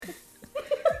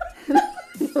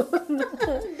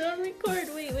Don't record.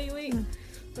 Wait.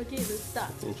 Okay, let's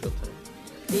stop. Intro time.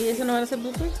 ¿Y eso no va a ser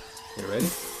Bluetooth? You ready?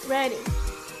 Ready.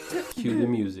 Cue the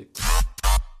music.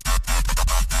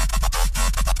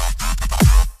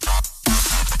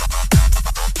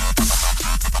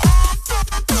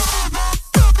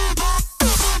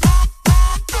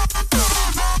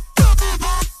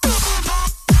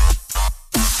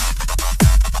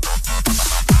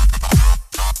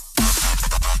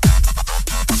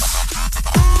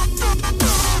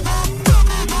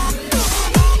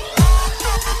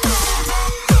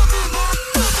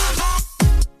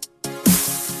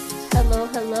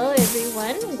 Hello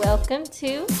everyone. Welcome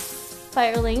to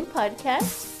Fire Lane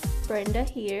Podcast. Brenda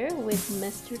here with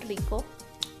Mr. Rico.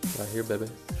 Right here, baby.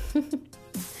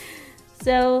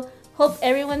 So, hope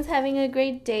everyone's having a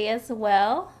great day as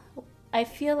well. I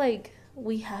feel like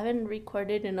we haven't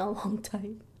recorded in a long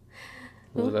time.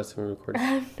 When was the last time we I recorded?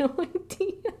 have no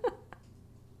idea.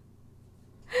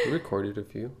 We recorded a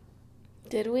few.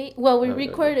 Did we? Well, we No.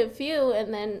 recorded a few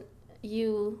and then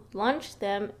you launched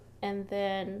them and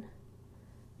then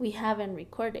we haven't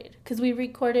recorded because we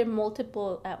recorded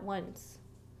multiple at once.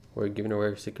 We're giving away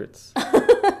our secrets. How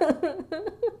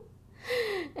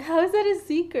is that a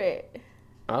secret?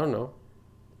 I don't know.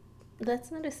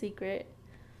 That's not a secret.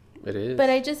 It is. But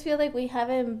I just feel like we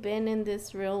haven't been in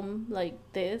this room like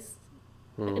this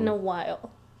in a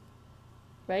while.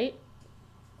 Right?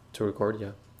 To record,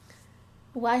 yeah.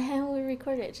 Why haven't we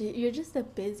recorded? You're just a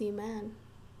busy man.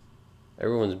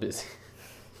 Everyone's busy.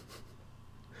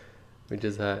 We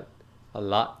just had a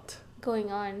lot. Going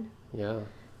on. Yeah.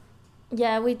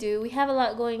 Yeah, we do. We have a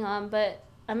lot going on, but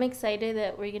I'm excited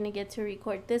that we're going to get to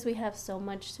record this. We have so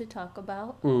much to talk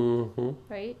about, Mm-hmm.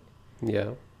 right?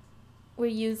 Yeah. We're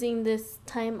using this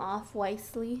time off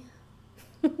wisely.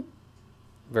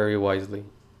 Very wisely.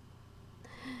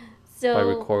 So By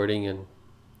recording and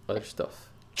other stuff.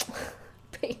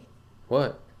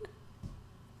 What?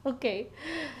 Okay.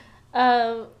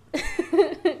 No,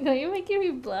 you're making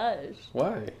me blush.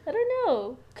 Why? I don't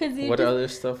know. Cause you What just... other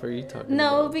stuff are you talking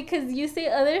No, about? because you say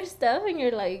other stuff and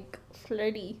you're like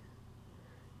flirty.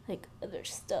 Like other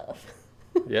stuff.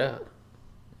 Yeah.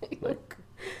 Like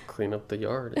clean up the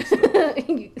yard and stuff.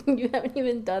 You haven't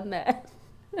even done that.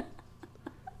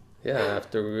 Yeah,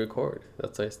 after we record.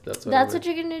 That's What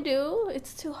you're gonna do?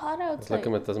 It's too hot Es lo outside.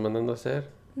 que me estás mandando a hacer.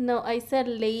 No, I said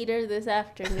later this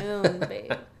afternoon,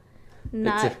 babe.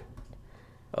 Not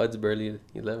It's barely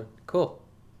 11. Cool.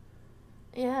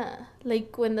 yeah,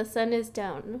 like when the sun is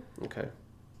down. Okay.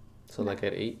 So like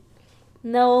at 8?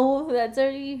 No, that's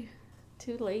already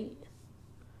too late.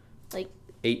 Like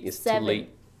 8 is 7. too late.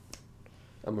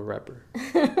 I'm a rapper.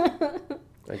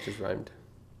 I just rhymed.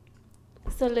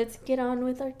 So let's get on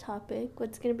with our topic.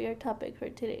 What's gonna be our topic for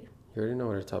today? You already know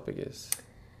what our topic is.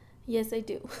 Yes, I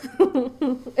do.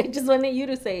 I just wanted you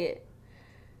to say it.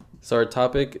 So our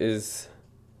topic is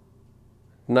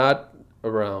not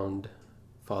around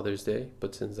Father's Day,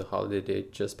 but since the holiday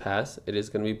date just passed, it is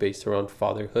going to be based around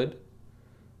fatherhood,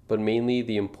 but mainly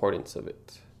the importance of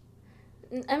it.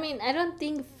 I mean, I don't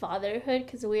think fatherhood,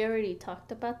 because we already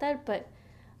talked about that, but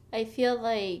I feel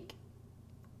like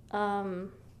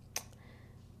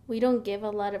we don't give a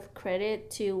lot of credit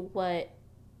to what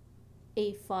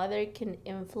a father can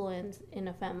influence in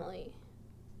a family.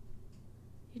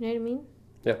 You know what I mean?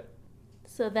 Yeah.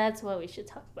 So that's what we should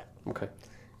talk about. Okay.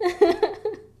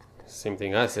 Same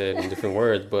thing I said in different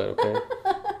words, but okay.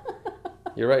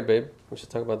 You're right, babe. We should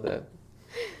talk about that.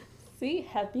 See,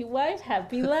 happy wife,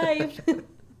 happy life.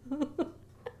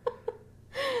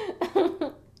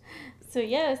 So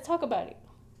yeah, let's talk about it.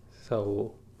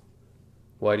 So,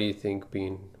 why do you think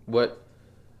what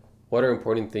are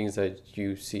important things that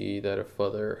you see that a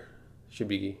father should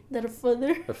be That a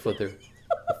father?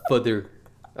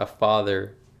 a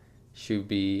father should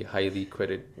be highly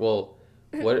credited? Well,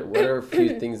 what are a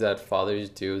few things that fathers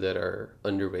do that are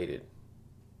underrated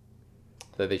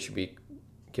that they should be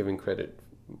given credit?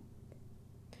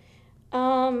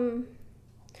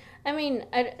 I mean,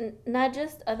 not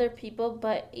just other people,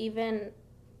 but even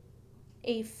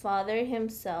a father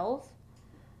himself.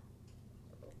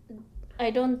 I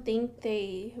don't think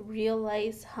they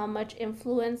realize how much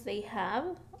influence they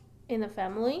have in the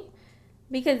family.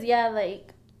 Because, yeah,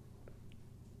 like,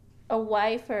 a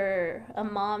wife or a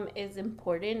mom is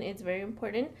important. It's very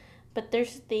important. But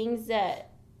there's things that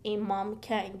a mom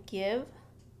can't give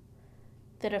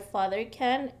that a father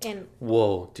can. And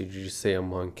Whoa, did you just say a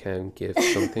mom can give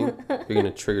something? You're going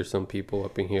to trigger some people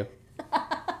up in here.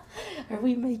 are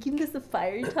we making this a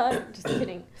fire talk? Just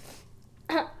kidding.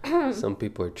 Some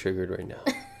people are triggered right now.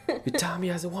 You tell me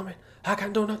as a woman, I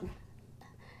can't do nothing.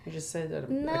 You just said that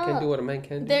No, I can do what a man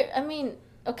can do. there. I mean,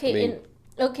 okay,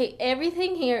 okay.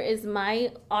 Everything here is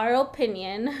our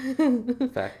opinion.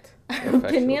 Fact. Our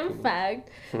opinion, fact.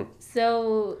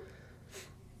 So,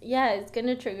 yeah, it's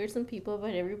gonna trigger some people,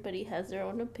 but everybody has their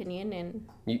own opinion, and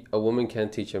a woman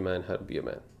can't teach a man how to be a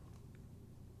man.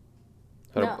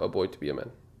 A boy to be a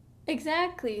man.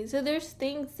 Exactly. So there's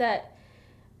things that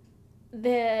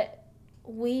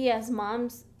we as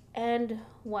moms and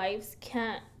wives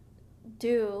can't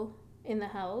do in the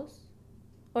house,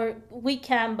 or we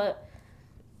can, but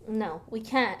no, we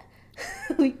can't.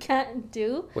 We can't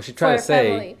do. What she's trying to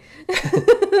say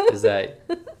is that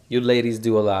you ladies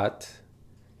do a lot,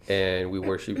 and we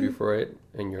worship you for it,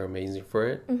 and you're amazing for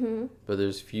it. Mm-hmm. But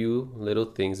there's few little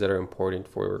things that are important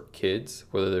for kids,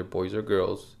 whether they're boys or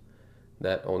girls,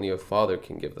 that only a father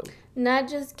can give them. Not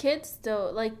just kids,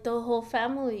 though. Like, the whole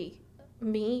family.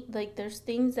 Like, there's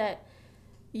things that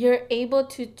you're able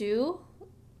to do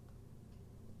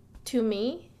to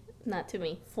me, not to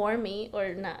me, for me,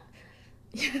 or not.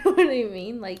 You know what I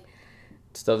mean? Like,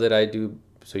 stuff that I do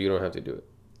so you don't have to do it.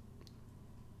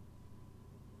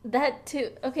 That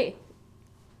too. Okay.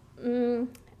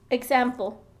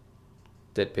 Example.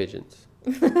 Dead pigeons.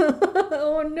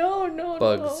 Oh, no.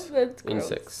 Bugs. No. That's gross.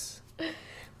 Insects.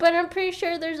 But I'm pretty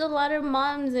sure there's a lot of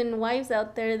moms and wives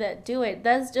out there that do it.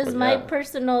 That's just my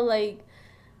personal,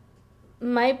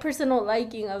 my personal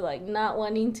liking of, not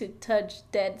wanting to touch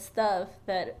dead stuff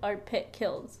that our pet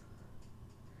kills.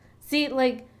 See,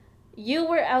 you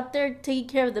were out there taking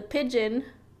care of the pigeon.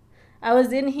 I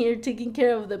was in here taking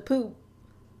care of the poop.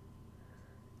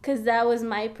 Because that was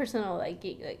my personal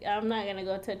liking. I'm not going to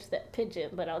go touch that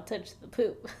pigeon, but I'll touch the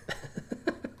poop.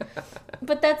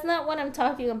 But that's not what I'm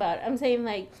talking about. I'm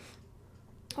saying,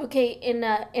 okay, in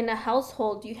a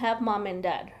household, you have mom and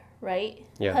dad, right?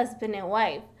 Yeah. Husband and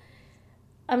wife.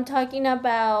 I'm talking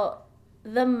about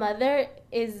the mother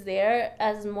is there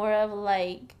as more of,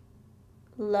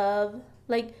 love.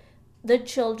 The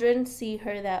children see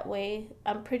her that way.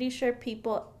 I'm pretty sure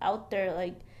people out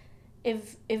there,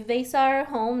 if they saw her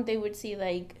home, they would see,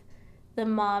 the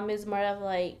mom is more of,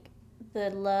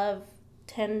 the love,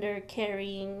 tender,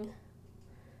 caring,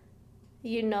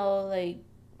 and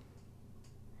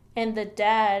the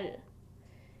dad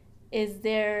is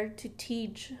there to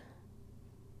teach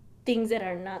things that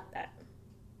are not that.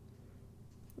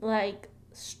 Like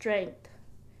strength,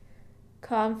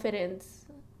 confidence,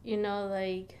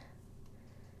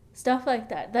 stuff like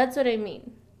that. That's what I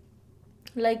mean.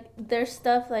 There's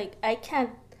stuff I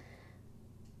can't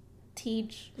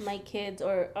teach my kids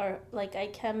or I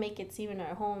can't make it seem in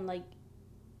our home.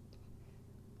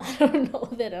 I don't know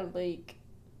that I'm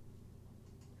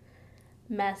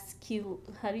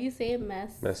how do you say it?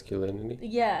 Masculinity?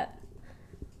 Yeah.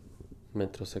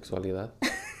 Metrosexualidad?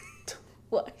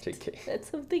 What? JK. That's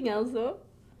something else, though?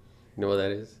 You know what that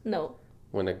is? No.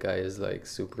 When a guy is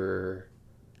super...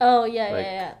 Oh,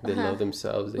 yeah. They love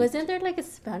themselves. Wasn't there a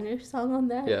Spanish song on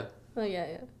that? Yeah. Oh,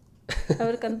 yeah. A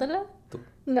ver, cántala.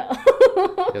 No.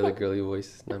 Yeah, the girly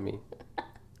voice, not me.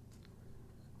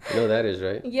 You know what that is,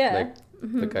 right? Yeah.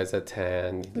 The guys that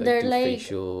tan, they're do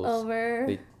facials. Over.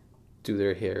 They do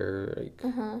their hair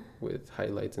with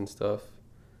highlights and stuff.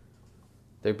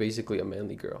 They're basically a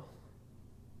manly girl.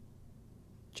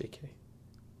 JK.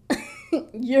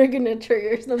 You're gonna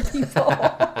trigger some people.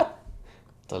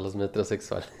 Todos los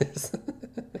metrosexuales.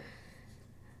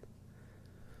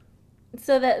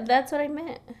 So that's what I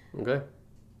meant. Okay.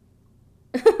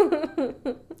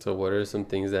 So what are some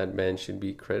things that men should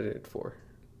be credited for?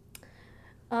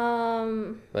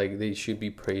 They should be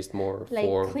praised more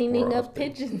for cleaning more up often.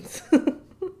 pigeons.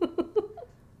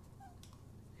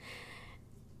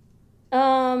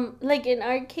 In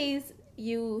our case,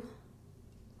 you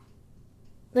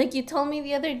told me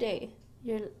the other day,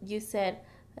 you said,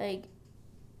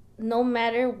 no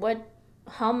matter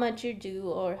how much you do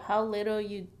or how little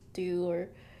you do or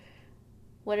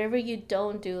whatever you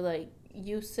don't do,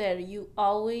 you said you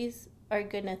always are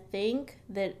gonna think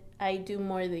that I do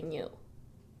more than you.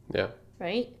 Yeah.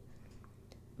 Right?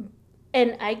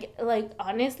 And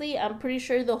honestly, I'm pretty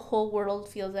sure the whole world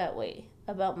feels that way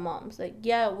about moms.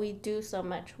 Yeah, we do so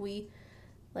much.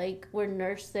 We're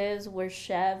nurses, we're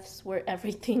chefs, we're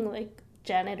everything,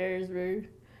 janitors, we're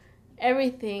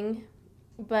everything.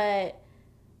 But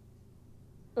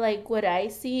what I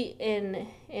see in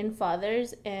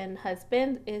fathers and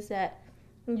husbands is that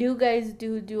you guys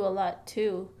do a lot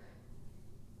too.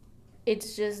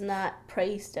 It's just not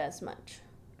praised as much.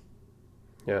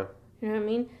 Yeah. You know what I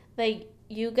mean?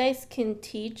 You guys can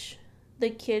teach the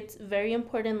kids very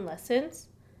important lessons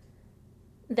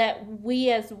that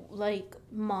we as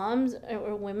moms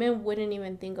or women wouldn't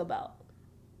even think about.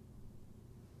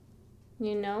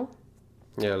 you know?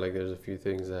 Yeah, like there's a few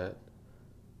things that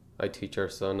I teach our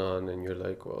son on, and you're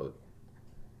like, well,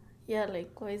 Yeah,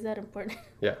 like, why is that important?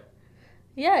 yeah.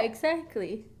 Yeah,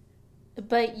 exactly.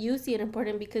 But you see it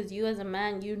important because you, as a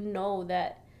man, you know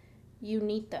that you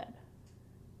need that.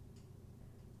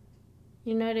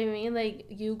 You know what I mean? Like,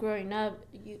 you growing up,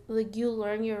 you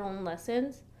learn your own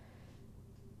lessons.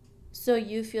 So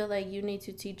you feel like you need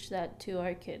to teach that to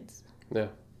our kids. Yeah.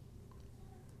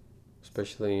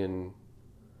 Especially in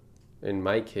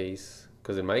my case,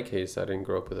 because in my case, I didn't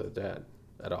grow up with a dad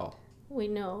at all. We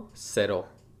know. Cero.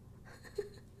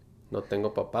 No tengo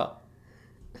papá.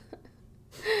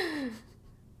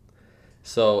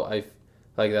 So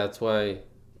like that's why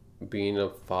being a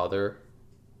father,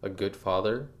 a good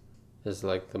father, is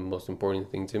like the most important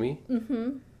thing to me.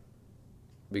 Mm-hmm.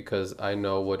 Because I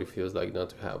know what it feels like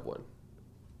not to have one.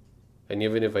 And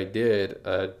even if I did,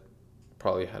 I'd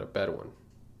probably had a bad one.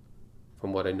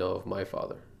 From what I know of my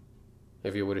father.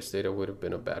 If he would have stayed, I would have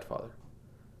been a bad father.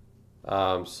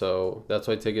 So that's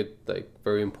why I take it like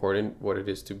very important what it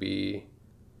is to be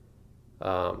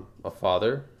a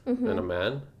father and a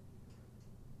man,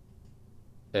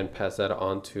 and pass that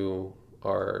on to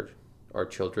our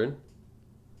children.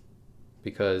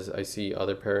 Because I see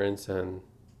other parents, and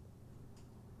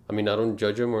I mean, I don't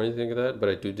judge them or anything like that, but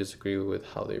I do disagree with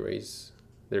how they raise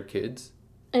their kids.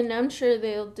 And I'm sure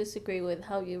they'll disagree with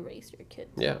how you raise your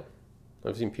kids. Yeah.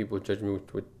 I've seen people judge me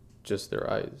with just their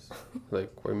eyes.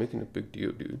 Like, why are you making a big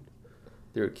deal, dude?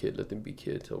 They're a kid, let them be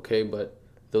kids. Okay, but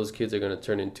those kids are going to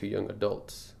turn into young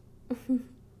adults.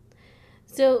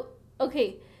 So,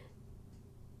 okay,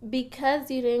 because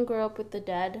you didn't grow up with a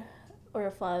dad or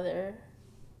a father,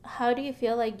 how do you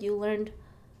feel like you learned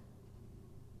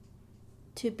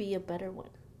to be a better one?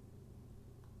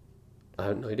 I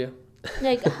have no idea.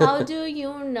 Like, how do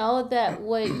you know that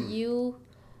what you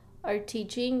are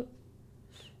teaching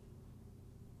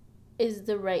is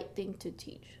the right thing to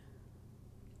teach?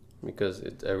 Because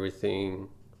it's everything.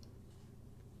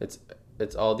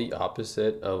 It's all the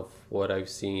opposite of what I've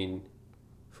seen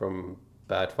from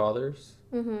bad fathers.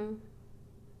 Mm-hmm.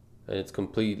 And it's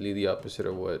completely the opposite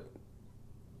of what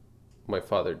my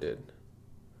father did.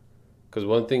 Because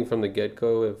one thing from the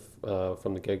get-go,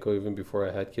 even before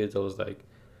I had kids, I was like,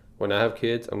 when I have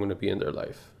kids, I'm going to be in their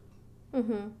life.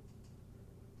 Mm-hmm.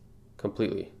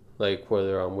 Completely. Like,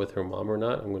 whether I'm with her mom or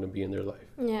not, I'm going to be in their life.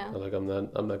 Yeah. Like, I'm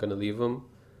not going to leave them.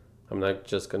 I'm not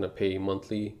just going to pay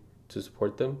monthly to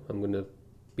support them. I'm going to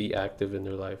be active in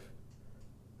their life.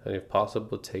 And if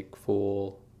possible, take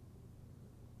full,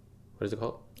 what is it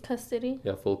called? Custody?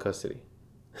 Yeah, full custody.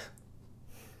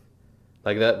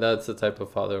 Like, that's the type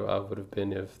of father I would have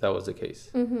been if that was the case.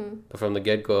 Mm-hmm. But from the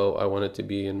get-go, I wanted to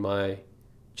be in my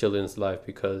children's life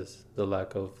because the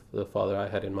lack of the father I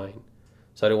had in mind.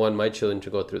 So I didn't want my children to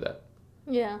go through that.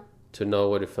 Yeah. To know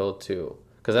what it felt to,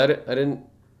 because I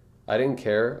didn't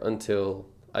care until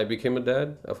I became a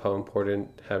dad of how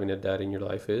important having a dad in your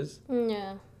life is.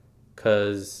 Yeah.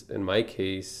 Because in my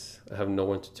case, I have no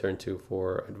one to turn to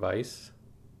for advice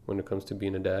when it comes to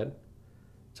being a dad.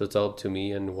 So it's all up to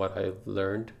me and what I've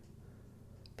learned.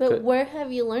 But where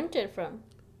have you learned it from?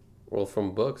 Well,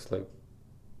 from books, like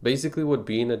basically what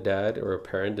being a dad or a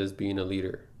parent is, being a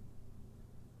leader.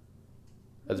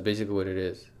 That's basically what it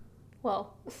is.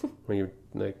 Well. When you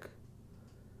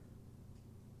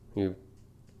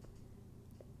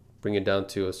bring it down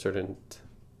to a certain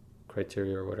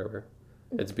criteria or whatever,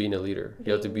 it's being a leader.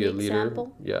 You have to be a leader.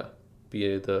 Example. Yeah.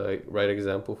 Be the right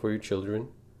example for your children.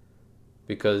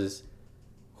 Because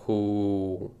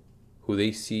who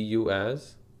they see you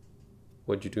as,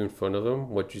 what you do in front of them,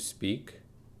 what you speak,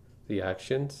 the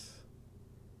actions,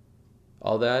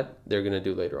 all that they're going to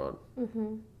do later on.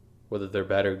 Mm-hmm. Whether they're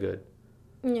bad or good.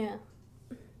 Yeah.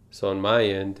 So on my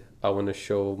end, I want to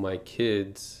show my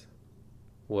kids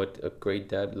what a great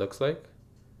dad looks like,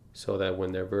 so that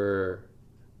whenever,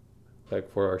 like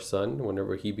for our son,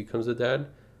 whenever he becomes a dad,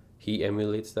 he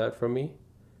emulates that from me.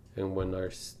 And when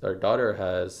our daughter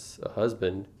has a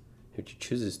husband, if she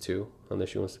chooses to, unless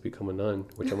she wants to become a nun,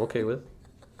 which I'm okay with.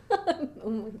 Oh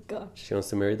my gosh. She wants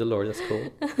to marry the Lord, that's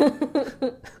cool.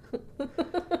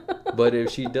 But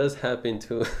if she does happen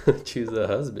to choose a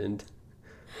husband,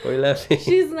 why are you laughing?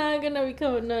 She's not gonna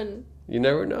become a nun. You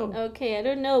never know. Okay, I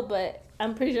don't know, but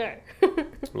I'm pretty sure.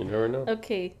 You never know.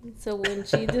 Okay, so when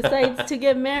she decides to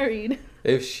get married.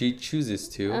 If she chooses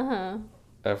to, Uh-huh.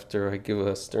 after I give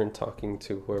a stern talking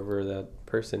to whoever that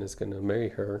person is going to marry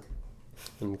her,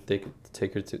 and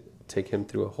take him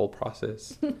through a whole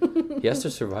process, he has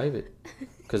to survive it.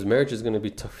 Because marriage is going to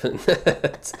be tougher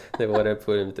than what I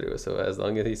put him through. So as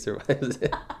long as he survives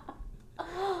it.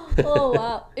 Oh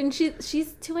wow! And she's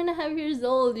 2.5 years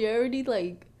old. You're already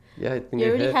like Yeah, in you your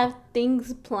already head. have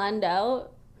things planned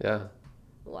out. Yeah,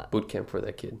 Wow. boot camp for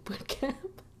that kid. Boot camp.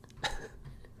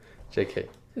 JK.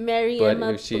 Mary But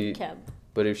Emma if she, boot camp.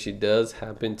 but if she does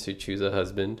happen to choose a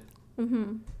husband,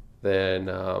 Mm-hmm. then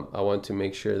I want to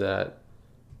make sure that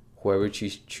whoever she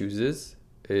chooses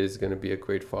is going to be a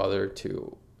great father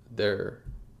to their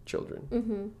children.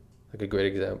 Mm-hmm. Like a great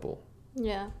example.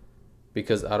 Yeah.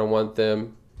 Because I don't want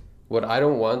them, what I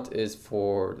don't want is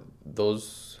for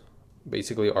those,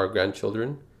 basically our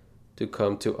grandchildren, to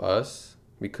come to us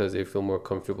because they feel more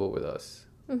comfortable with us.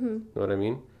 Mm-hmm. You know what I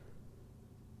mean?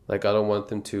 Like, I don't want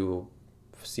them to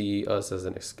see us as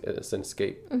an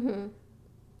escape. Mm-hmm.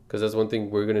 Because that's one thing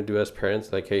we're going to do as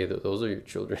parents. Like, hey, those are your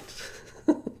children.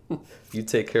 You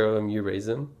take care of them, you raise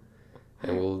them,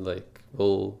 and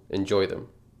we'll enjoy them,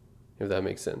 if that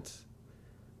makes sense.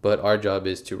 But our job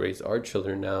is to raise our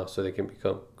children now so they can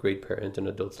become great parents and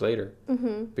adults later.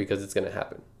 Mm-hmm. Because it's going to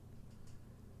happen.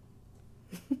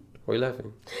 Why are you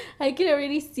laughing? I can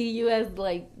already see you as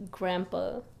like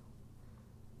grandpa,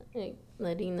 like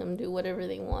letting them do whatever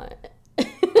they want.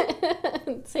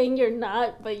 Saying you're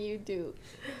not, but you do.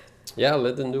 Yeah,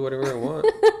 let them do whatever they want.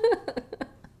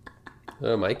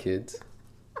 They're my kids.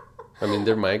 I mean,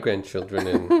 they're my grandchildren,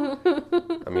 and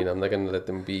I mean, I'm not going to let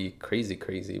them be crazy,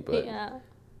 but Yeah.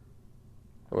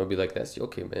 I'm going to be like, that's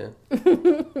okay, man.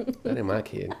 That ain't my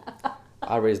kid.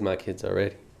 I raised my kids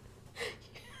already.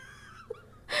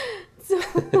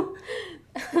 So,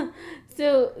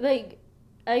 so like,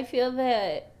 I feel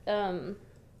that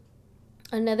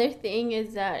another thing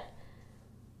is that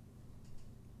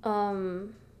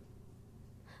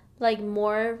like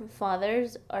more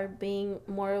fathers are being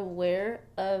more aware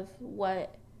of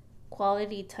what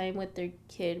quality time with their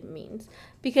kid means,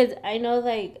 because I know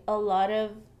like a lot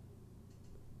of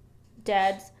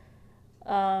dads,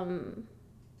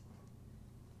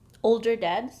 older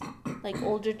dads, like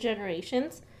older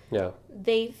generations, Yeah.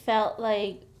 they felt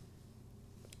like,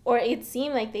 or it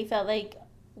seemed like they felt like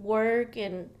work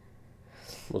and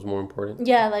Was more important.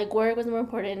 yeah, like work was more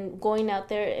important. Going out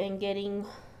there and getting,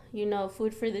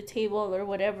 food for the table or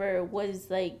whatever was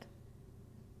like,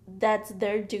 that's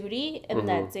their duty and Mhm.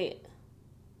 that's it.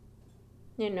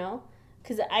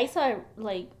 Because I saw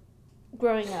like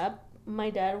growing up, my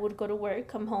dad would go to work,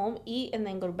 come home, eat, and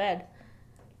then go to bed,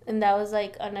 and that was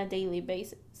like on a daily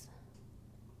basis.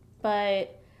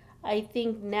 But I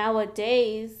think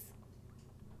nowadays,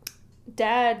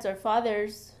 dads or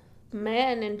fathers,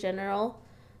 men in general,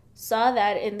 saw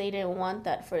that and they didn't want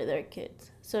that for their kids.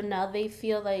 So now they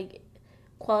feel like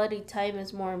quality time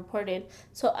is more important.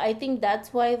 So I think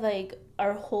that's why like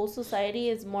our whole society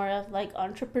is more of like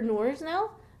entrepreneurs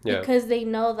now. Yeah. Because they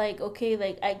know like, okay,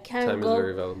 like I can't Time go. is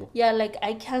very valuable. Yeah, like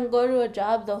I can't go to a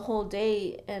job the whole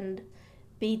day and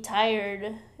be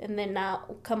tired and then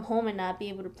not come home and not be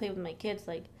able to play with my kids.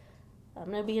 Like, I'm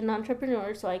gonna be an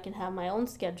entrepreneur so I can have my own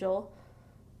schedule.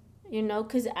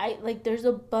 Because there's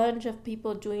a bunch of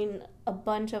people doing a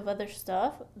bunch of other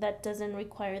stuff that doesn't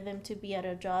require them to be at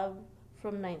a job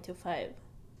from 9 to 5.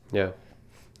 Yeah.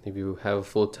 If you have a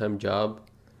full-time job,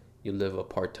 you live a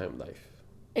part-time life.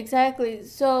 Exactly.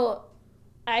 So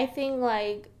I think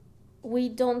like we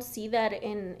don't see that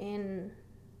in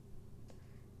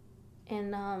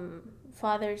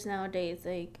fathers nowadays.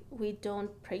 Like we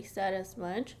don't praise that as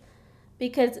much,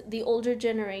 because the older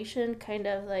generation kind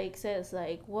of like says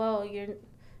like, well,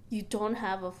 you don't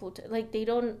have a full time, like they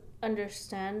don't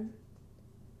understand.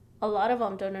 A lot of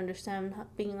them don't understand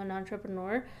being an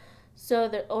entrepreneur, so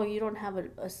that, oh, you don't have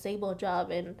a stable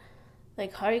job, and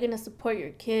like how are you gonna support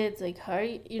your kids, like how are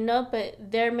you, but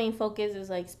their main focus is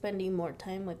like spending more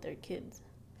time with their kids,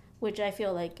 which I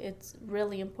feel like it's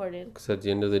really important. Because at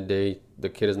the end of the day, the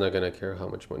kid is not going to care how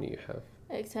much money you have.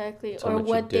 Exactly. It's how Or much you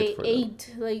what did they for them.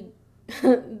 ate, like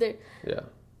Yeah.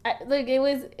 like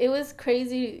it was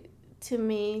crazy to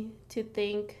me to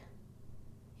think,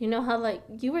 how like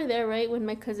you were there, right, when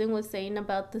my cousin was saying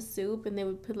about the soup and they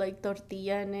would put like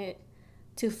tortilla in it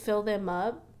to fill them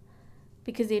up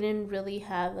because they didn't really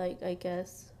have like, I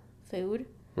guess, food.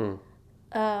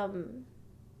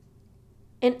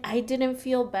 And I didn't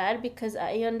feel bad because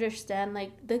I understand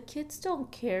like the kids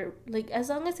don't care, like as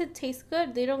long as it tastes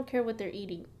good, they don't care what they're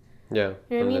eating. Yeah.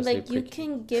 You know what I mean? unless they Like you prick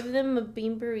can give them a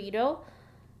bean burrito.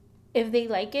 If they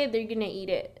like it, they're gonna eat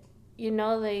it.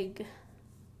 Like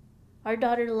our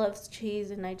daughter loves cheese,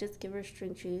 and I just give her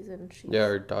string cheese, and she. Yeah,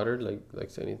 our daughter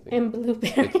likes anything. And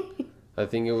blueberry. I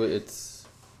think it's.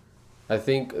 I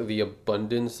think the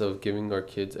abundance of giving our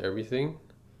kids everything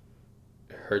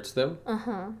hurts them Uh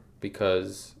huh.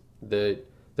 because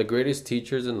The greatest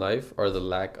teachers in life are the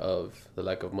lack of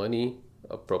money,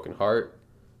 a broken heart,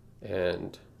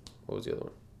 and what was the other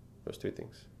one? There's three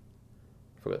things.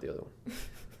 I forgot the other one.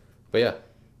 But yeah,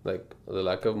 like the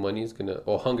lack of money is gonna.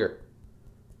 Oh, hunger.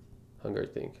 Hunger, I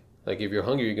think. Like if you're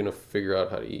hungry, you're gonna figure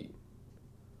out how to eat.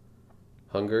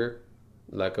 Hunger,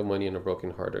 lack of money, and a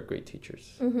broken heart are great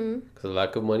teachers. Because the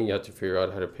lack of money, you have to figure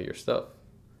out how to pay your stuff.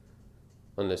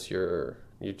 Unless you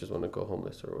just want to go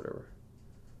homeless or whatever.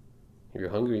 If you're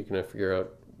hungry, you can figure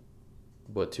out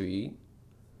what to eat.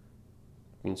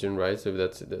 Beans and rice, if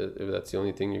that's the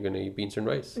only thing you're gonna eat, beans and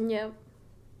rice. Yep.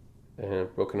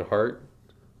 And broken heart,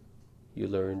 you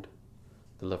learned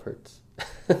the love hurts.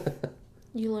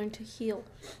 You learn to heal.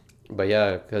 But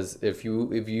yeah, because if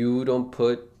you don't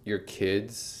put your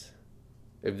kids,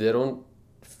 if they don't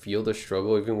feel the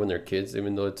struggle, even when they're kids,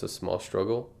 even though it's a small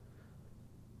struggle,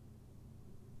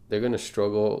 they're gonna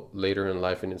struggle later in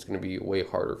life, and it's gonna be way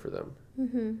harder for them.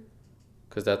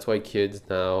 Because that's why kids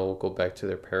now go back to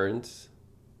their parents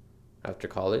after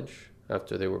college,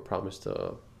 after they were promised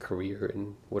a career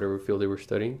in whatever field they were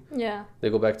studying. Yeah. They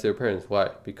go back to their parents.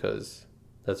 Why? Because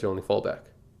that's their only fallback.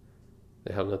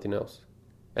 They have nothing else.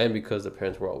 And because the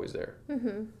parents were always there.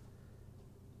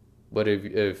 But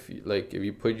if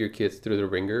you put your kids through the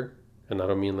ringer, and I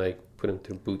don't mean like put them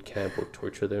through boot camp or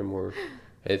torture them or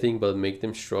anything, but make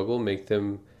them struggle, make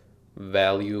them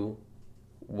value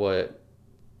what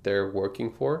they're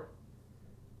working for,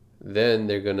 then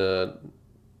they're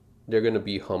gonna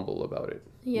be humble about it.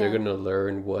 Yeah. They're gonna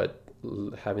learn what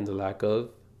having the lack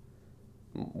of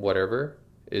whatever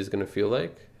is gonna feel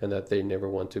like, and that they never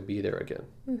want to be there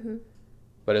again.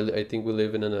 But I think we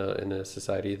live in a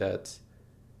society that's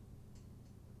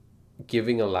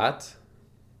giving a lot.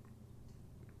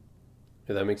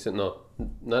 If that makes sense. No,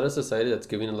 not a society that's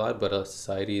giving a lot, but a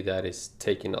society that is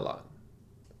taking a lot.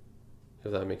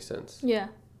 If that makes sense. Yeah.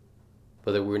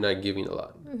 But that we're not giving a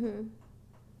lot.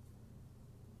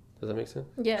 Does that make sense?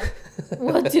 Yeah.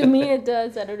 Well, to me it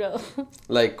does. I don't know.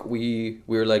 Like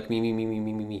we're like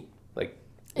me. Like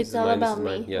it's all about me.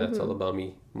 Mine. Yeah, it's all about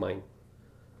me, mine.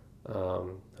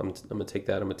 I'm gonna take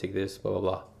that. I'm gonna take this. Blah blah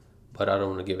blah. But I don't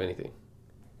want to give anything.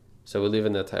 So we live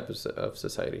in that type of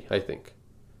society, I think.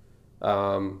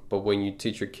 But when you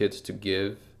teach your kids to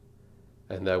give,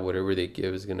 and that whatever they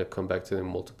give is gonna come back to them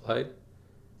multiplied,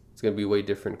 it's gonna be way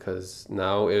different. Because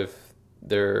now if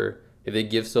they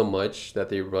give so much that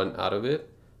they run out of it,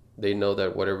 they know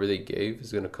that whatever they gave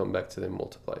is gonna come back to them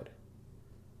multiplied.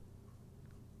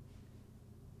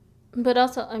 But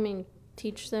also, I mean,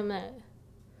 teach them that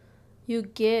you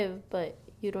give, but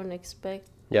you don't expect.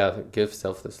 Yeah, give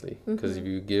selflessly. Because if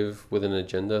you give with an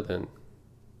agenda, then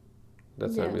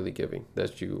that's not really giving.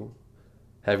 That's you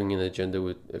having an agenda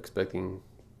with expecting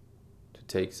to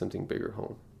take something bigger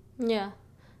home. Yeah.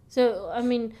 So, I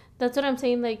mean, that's what I'm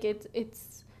saying. Like,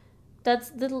 that's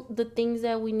the things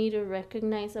that we need to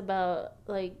recognize about,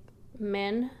 like,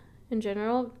 men in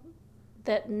general.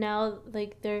 That now,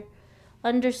 like, they're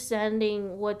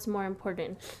understanding what's more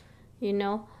important, you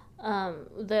know?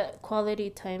 The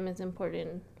quality time is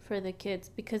important for the kids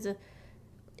because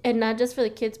and not just for the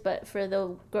kids, but for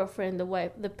the girlfriend, the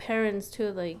wife, the parents too,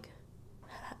 like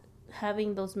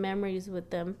having those memories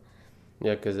with them.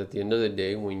 Yeah, because at the end of the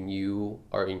day, when you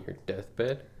are in your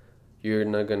deathbed, you're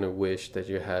not going to wish that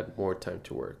you had more time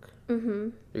to work.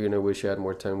 You're going to wish you had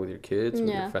more time with your kids,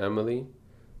 with your family.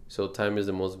 So time is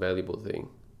the most valuable thing.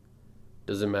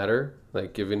 Doesn't matter.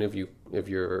 Like, even if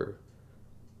your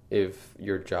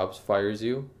job fires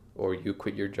you or you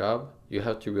quit your job, you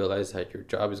have to realize that your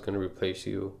job is going to replace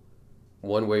you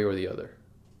one way or the other.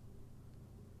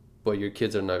 But your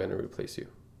kids are not going to replace you.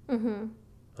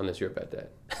 Unless you're a bad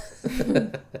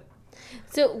dad.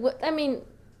 So, I mean,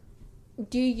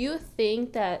 do you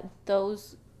think that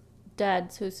those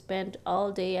dads who spend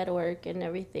all day at work and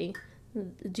everything,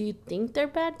 do you think they're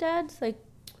bad dads? Like,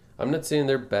 I'm not saying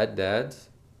they're bad dads.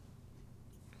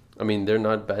 I mean, they're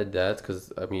not bad dads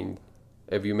because, I mean,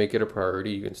 if you make it a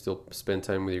priority, you can still spend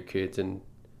time with your kids and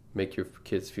make your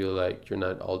kids feel like you're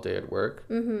not all day at work.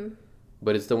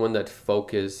 But it's the one that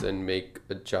focus and make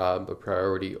a job a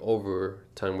priority over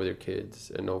time with your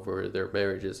kids and over their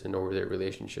marriages and over their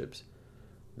relationships.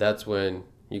 That's when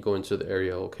you go into the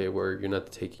area, okay, where you're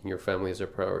not taking your family as a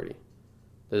priority.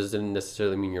 That doesn't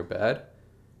necessarily mean you're bad,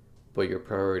 but your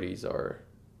priorities are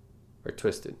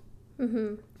twisted.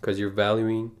 Because you're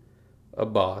valuing a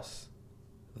boss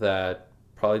that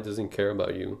probably doesn't care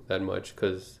about you that much,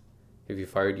 because if he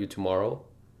fired you tomorrow,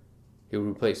 he would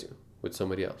replace you with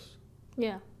somebody else.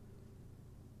 Yeah.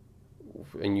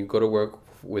 And you go to work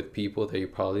with people that you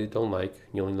probably don't like,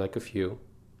 you only like a few,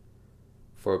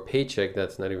 for a paycheck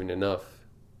that's not even enough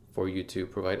for you to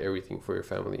provide everything for your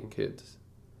family and kids,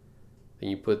 and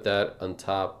you put that on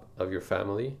top of your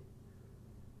family,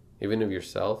 even of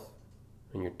yourself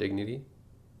and your dignity,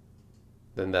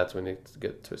 then that's when it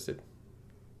gets twisted.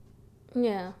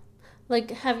 Yeah.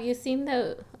 Like, have you seen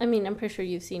I mean, I'm pretty sure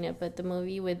you've seen it, but the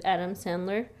movie with Adam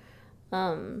Sandler,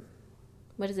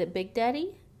 what is it, Big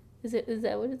Daddy? Is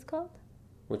that what it's called?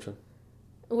 Which one?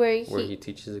 Where he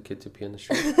teaches a kid to pee on the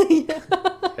street. Yeah.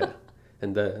 Yeah.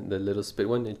 And the little spit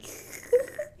one.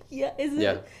 Yeah. Is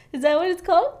Yeah. that what it's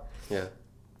called? Yeah.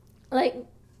 Like,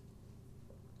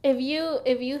 if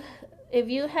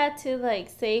you had to, like,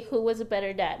 say who was a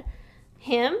better dad,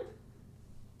 him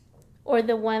or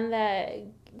the one that,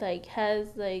 like,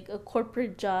 has, like, a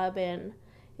corporate job and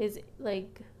is,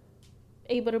 like,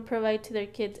 able to provide to their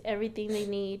kids everything they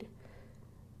need,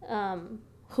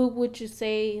 who would you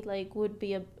say, like,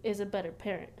 is a better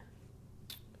parent?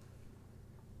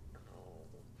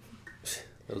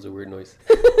 That was a weird noise.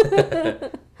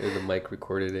 The mic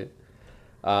recorded it.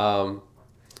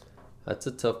 That's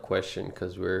a tough question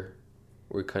because we're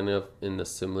kind of in a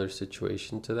similar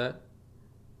situation to that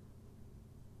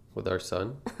with our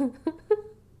son.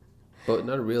 But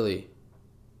not really.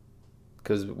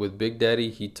 Because with Big Daddy,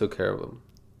 he took care of him.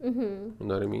 Mm-hmm. You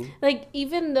know what I mean? Like,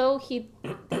 even though he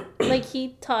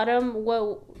taught him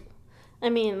I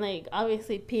mean, like,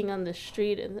 obviously peeing on the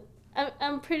street, and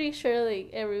I'm pretty sure,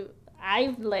 like,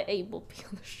 I've let Abel pee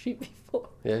on the street before.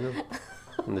 Yeah, I know.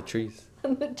 On the trees.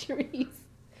 On the trees.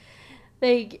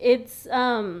 Like, it's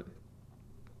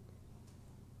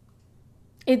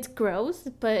gross,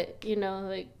 but, you know,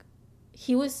 like,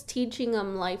 he was teaching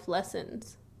him life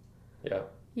lessons. Yeah.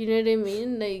 You know what I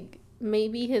mean? Like,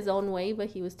 maybe his own way, but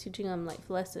he was teaching him life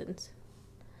lessons.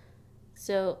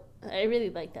 So, I really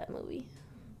like that movie.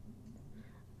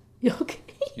 You okay?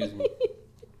 Excuse me.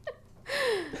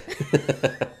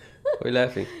 Why are you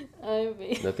laughing? I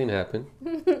mean, Nothing happened.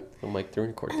 I'm like, to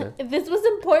record that. This was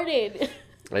important.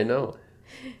 I know.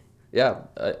 Yeah,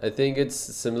 I think it's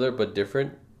similar but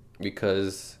different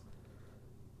because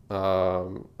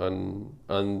on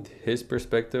his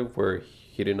perspective, where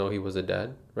he didn't know he was a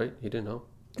dad, right? He didn't know.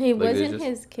 He wasn't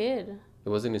his kid. It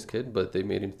wasn't his kid, but they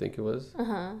made him think it was.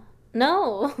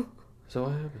 No. So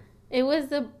what happened? It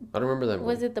was I don't remember that movie.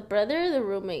 Was it the brother or the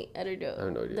roommate? I don't know. I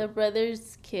have no idea. The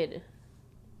brother's kid,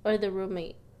 or the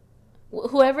roommate,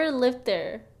 whoever lived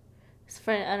there. His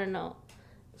friend, I don't know.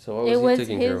 So what was he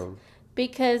taking care of him?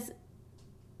 Because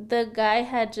the guy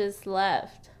had just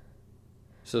left.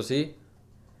 So see.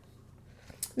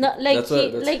 No,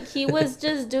 like he was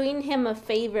just doing him a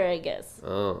favor, I guess.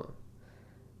 Oh.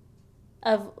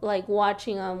 Of, like,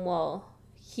 watching him while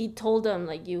he told him,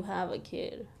 like, you have a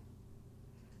kid.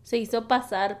 Se hizo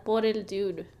pasar por el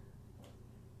dude.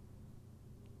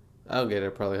 I'll get it.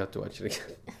 I'll probably have to watch it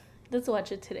again. Let's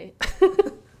watch it today.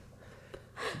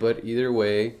 But either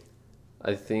way,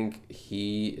 I think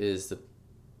he is the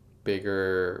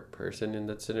bigger person in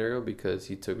that scenario because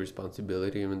he took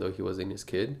responsibility even though he wasn't his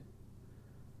kid.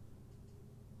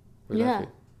 We're laughing.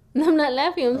 No, I'm not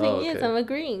laughing. I'm saying okay. Yes, I'm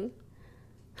agreeing.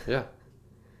 Yeah.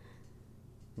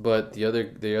 But the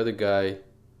other guy,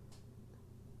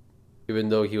 even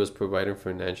though he was providing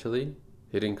financially,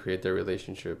 he didn't create that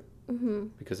relationship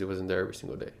because he wasn't there every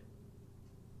single day.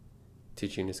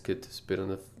 Teaching his kid to spit on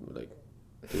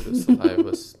do the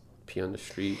saliva, pee on the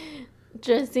street.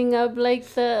 Dressing up like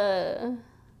the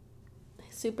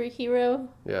superhero.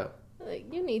 Yeah.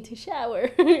 Like, you need to shower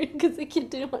because the kid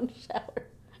didn't want to shower.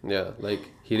 Yeah, like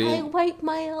he didn't. I wipe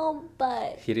my own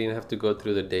butt. He didn't have to go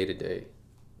through the day-to-day.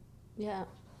 Yeah.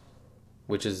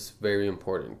 Which is very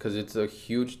important because it's a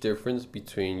huge difference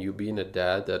between you being a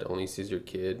dad that only sees your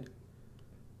kid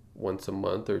once a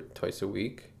month or twice a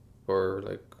week or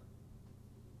like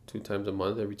 2 times a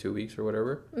month every 2 weeks or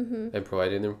whatever, and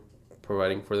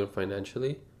providing for them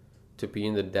financially, to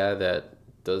being the dad that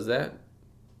does that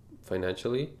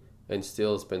financially and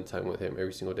still spend time with him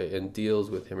every single day and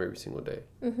deals with him every single day.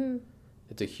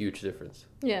 It's a huge difference.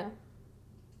 Yeah.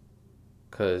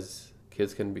 Because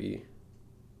kids can be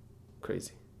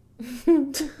crazy.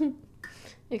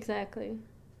 Exactly.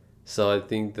 So I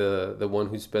think the one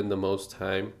who spent the most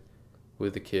time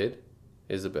with the kid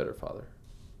is a better father.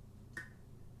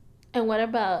 And what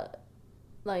about,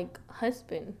 like,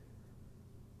 husband?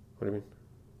 What do you mean?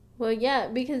 Well, yeah,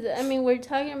 because, I mean, we're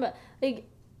talking about, like,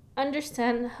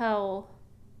 understand how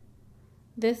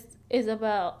this is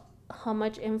about how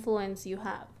much influence you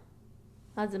have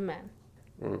as a man,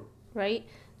 right?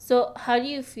 So how do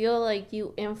you feel like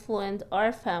you influence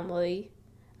our family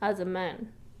as a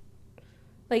man?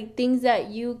 Like, things that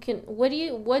you can, what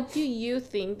do you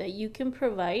think that you can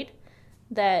provide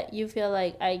that you feel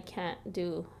like I can't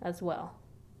do as well?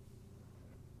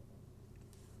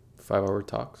 5-hour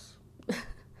talks.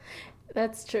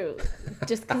 That's true.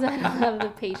 Just because I don't have the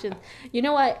patience. You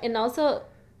know what? And also,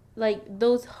 like,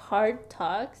 those hard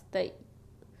talks that,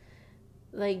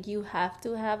 like, you have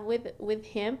to have with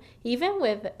him. Even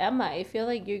with Emma, I feel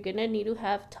like you're gonna need to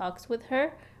have talks with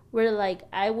her where, like,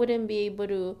 I wouldn't be able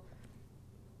to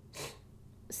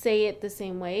say it the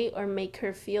same way or make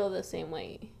her feel the same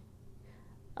way.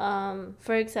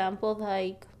 For example,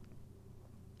 like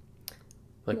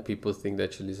people think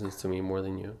that she listens to me more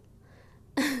than you.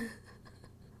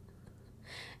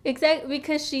 exactly,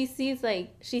 because she sees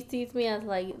me as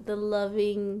like the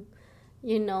loving,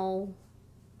 you know,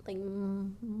 like,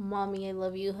 mommy, I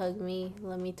love you, hug me,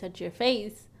 let me touch your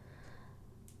face.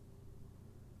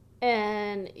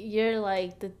 And you're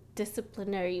like the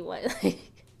disciplinary one,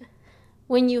 like,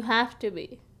 when you have to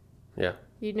be. Yeah.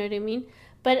 You know what I mean?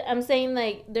 But I'm saying,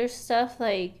 like, there's stuff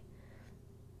like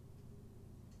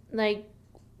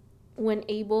when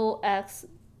Abel asks,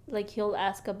 like, he'll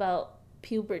ask about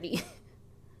puberty.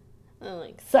 I'm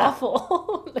like,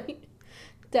 Sappho, like,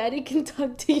 Daddy can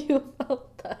talk to you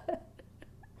about that.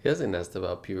 He hasn't asked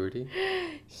about puberty.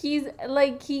 He's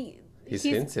like, he's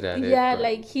hinted at it. Yeah,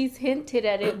 like, he's hinted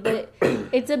at it, but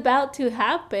it's about to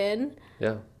happen.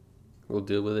 Yeah. We'll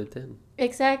deal with it then.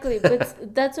 Exactly.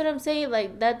 But that's what I'm saying.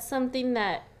 Like, that's something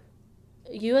that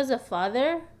you as a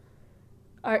father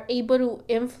are able to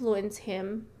influence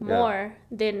him more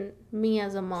than me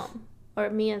as a mom or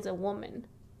me as a woman.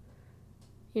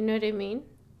 You know what I mean?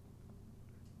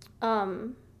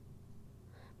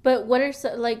 But what are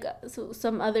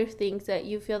some other things that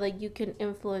you feel like you can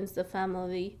influence the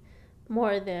family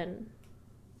more than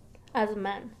as a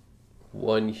man?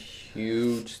 One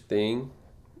huge thing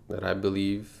that I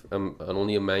believe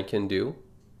only a man can do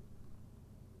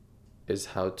is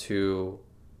how to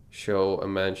show a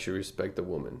man should respect a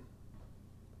woman.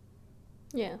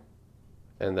 Yeah.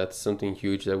 And that's something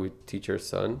huge that we teach our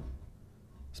son,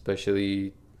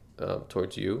 especially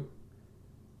towards you.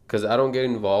 Because I don't get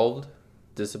involved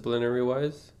disciplinary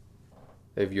wise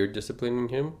if you're disciplining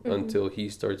him until he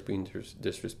starts being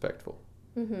disrespectful.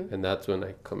 And that's when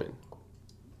I come in.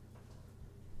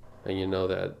 And you know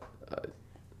that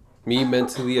me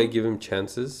mentally, I give him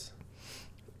chances.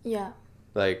 Yeah.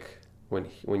 Like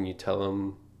when you tell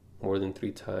him more than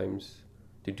 3 times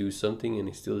to do something and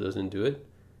he still doesn't do it.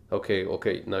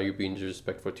 Okay, now you're being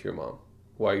disrespectful to your mom.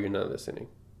 Why are you not listening?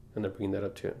 And I bring that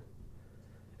up to him.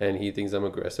 And he thinks I'm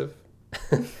aggressive.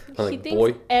 I'm like,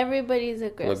 boy. Everybody's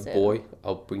aggressive. I'm like, boy,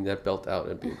 I'll bring that belt out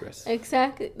and be aggressive.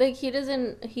 Exactly. Like, he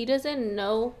doesn't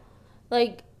know.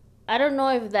 Like, I don't know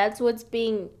if that's what's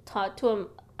being taught to him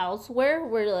elsewhere,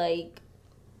 where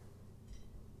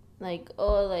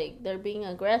oh, like, they're being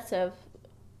aggressive.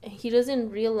 He doesn't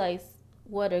realize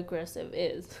what aggressive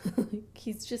is.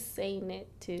 He's just saying it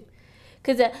to,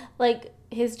 because like,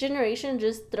 his generation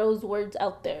just throws words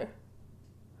out there.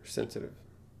 They're sensitive.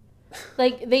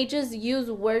 Like, they just use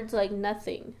words like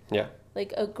nothing. Yeah.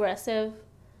 Like, aggressive.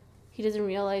 He doesn't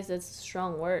realize that's a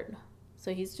strong word.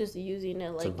 So he's just using it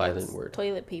like it's a violent word.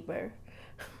 Toilet paper.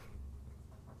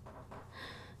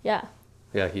 Yeah.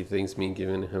 Yeah, he thinks me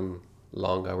giving him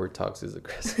long hour talks is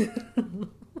aggressive.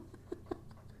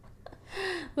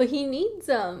 But he needs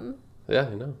them. Yeah,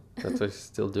 I know. That's why I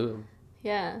still do them.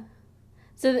 Yeah.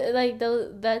 So, like,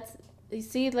 you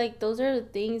see, like, those are the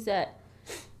things that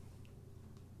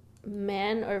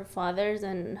men or fathers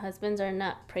and husbands are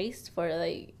not praised for.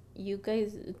 Like, you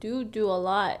guys do a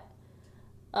lot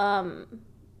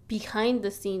behind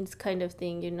the scenes kind of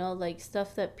thing, you know, like,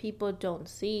 stuff that people don't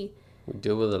see. We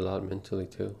deal with a lot mentally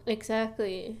too.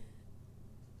 Exactly.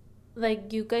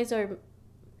 Like, you guys are,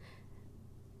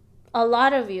 a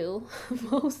lot of you,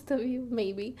 most of you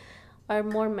maybe, are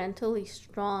more mentally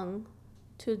strong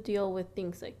to deal with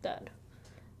things like that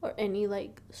or any,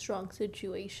 like, strong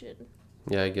situation.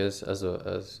 Yeah, I guess as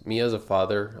a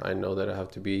father, I know that I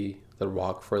have to be the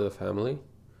rock for the family,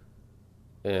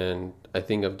 and I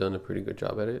think I've done a pretty good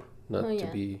job at it. Not to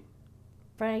be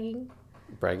bragging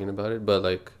about it, but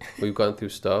like, we've gone through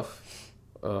stuff.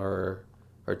 Our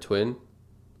twin,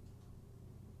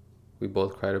 we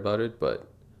both cried about it, but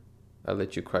I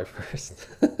let you cry first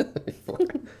before.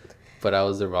 But I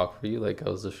was the rock for you. Like, I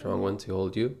was the strong one to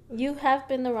hold you. You have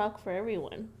been the rock for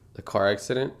everyone. The car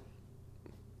accident,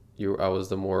 I was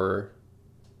the more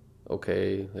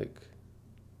okay, like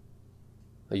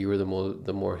you were the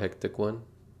more hectic one.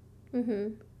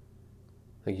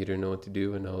 Like, you didn't know what to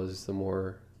do, and I was the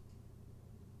more,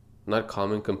 not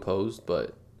calm and composed,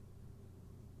 but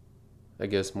I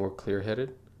guess more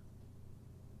clear-headed.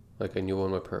 Like, I knew what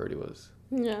my priority was.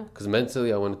 Yeah. Because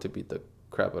mentally, I wanted to beat the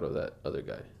crap out of that other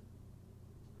guy.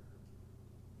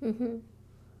 Mm-hmm.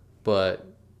 But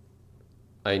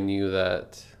I knew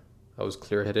that I was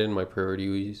clear-headed and my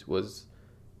priorities was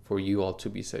for you all to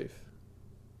be safe.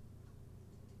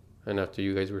 And after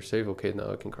you guys were safe, okay,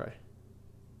 now I can cry.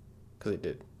 Because I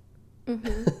did.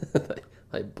 Mm-hmm.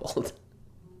 I bawled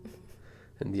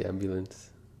in the ambulance.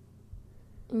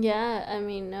 Yeah, I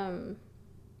mean,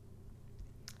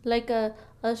 like a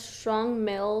strong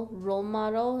male role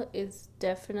model is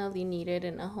definitely needed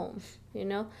in a home, you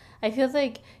know? I feel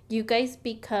like you guys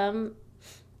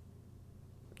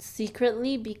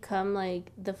secretly become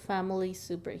like the family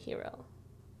superhero.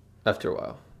 After a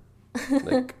while.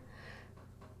 Like,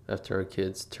 after our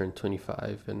kids turned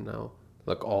 25 and now,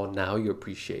 like, oh, now you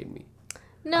appreciate me.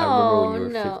 I remember when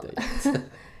you were 50.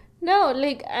 No,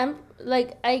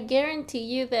 I guarantee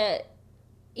you that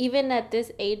even at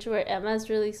this age where Emma's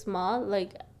really small,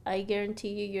 like I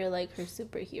guarantee you're like her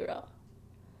superhero.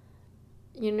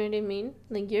 You know what I mean?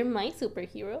 Like you're my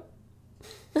superhero.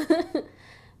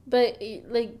 But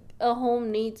like a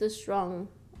home needs a strong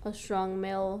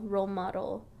male role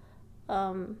model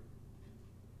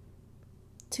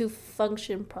to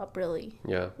function properly.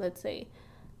 Yeah. Let's say.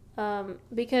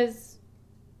 Because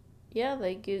yeah,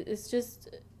 like it's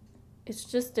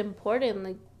just important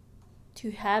like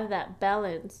to have that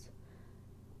balance,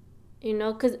 you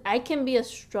know, because I can be a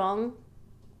strong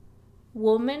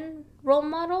woman role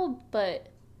model, but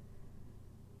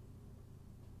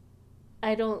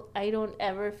I don't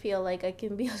ever feel like I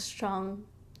can be a strong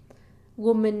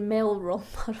woman male role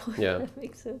model. Yeah. If that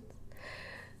makes sense,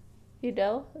 you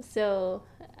know. So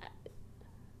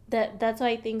that's why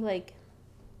I think like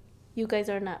you guys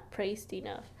are not praised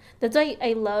enough. That's why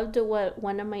I loved what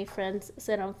one of my friends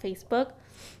said on Facebook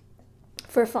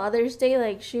for Father's Day.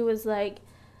 Like she was like,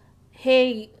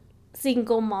 hey,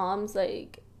 single moms,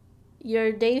 like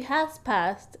your day has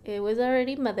passed. It was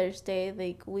already Mother's Day.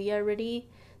 Like we already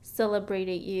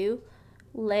celebrated you.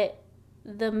 Let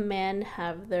the men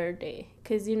have their day.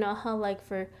 Because you know how like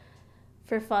for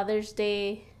Father's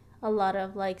Day, a lot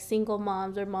of like single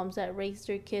moms or moms that raise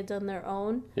their kids on their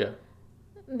own, Yeah.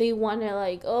 they want to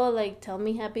like, oh, like tell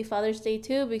me happy Father's Day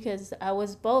too, because I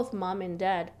was both mom and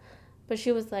dad. But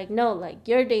she was like, no, like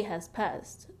your day has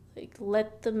passed. Like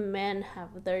let the men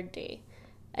have their day.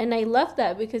 And I love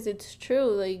that because it's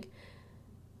true. Like,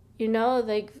 you know,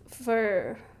 like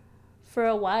for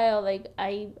a while, like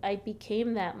I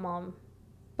became that mom,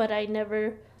 but I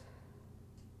never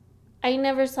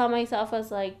saw myself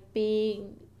as like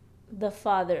being the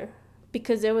father,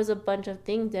 because there was a bunch of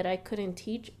things that I couldn't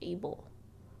teach Abel.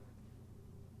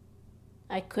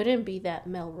 I couldn't be that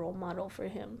male role model for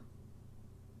him.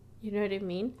 You know what I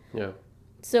mean? Yeah.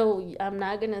 So I'm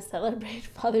not going to celebrate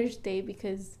Father's Day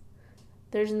because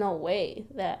there's no way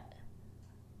that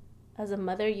as a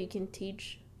mother you can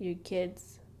teach your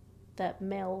kids that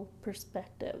male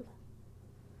perspective.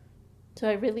 So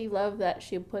I really love that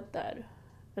she put that.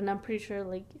 And I'm pretty sure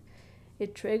like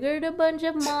it triggered a bunch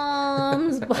of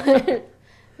moms, but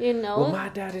you know. Well, my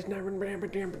dad is never.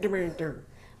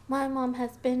 My mom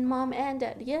has been mom and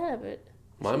dad. Yeah, but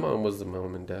My mom was the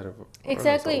mom and dad of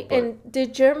exactly. Household, and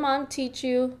did your mom teach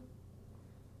you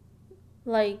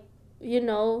like, you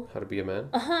know, how to be a man?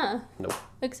 Nope.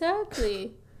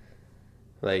 Exactly.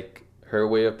 Like her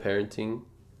way of parenting,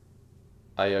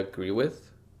 I agree with.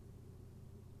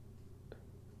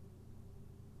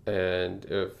 And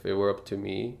if it were up to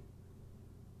me,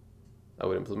 I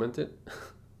would implement it,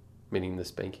 meaning the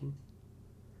spanking.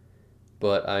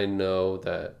 But I know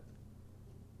that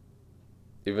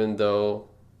even though,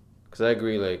 because I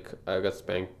agree, like, I got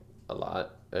spanked a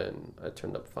lot and I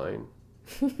turned up fine.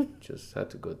 Just had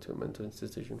to go to a mental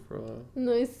institution for a while.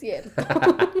 No es cierto.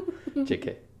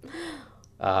 JK.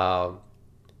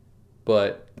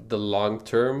 But the long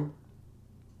term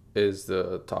is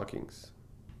the talkings,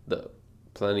 the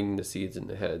planting the seeds in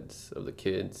the heads of the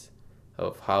kids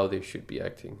of how they should be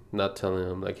acting. Not telling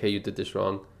them, like, hey, you did this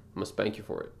wrong, I'm going to spank you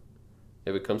for it.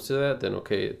 If it comes to that, then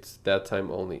okay, it's that time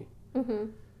only.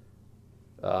 Mm-hmm.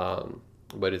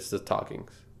 But it's the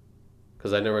talkings.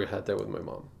 Because I never had that with my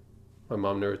mom. My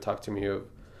mom never talked to me of,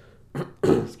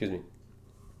 excuse me,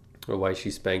 or why she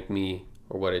spanked me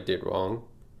or what I did wrong.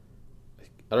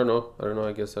 I don't know.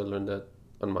 I guess I learned that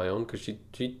on my own because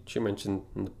she mentioned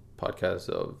in the podcast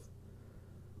of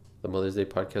the Mother's Day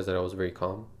podcast that I was very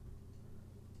calm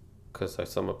because I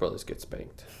saw my brothers get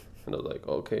spanked. And I was like,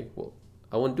 okay, well,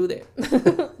 I won't do that.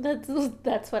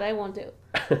 That's what I won't do.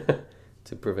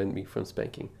 To prevent me from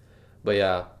spanking. But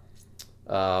yeah,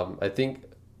 I think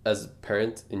as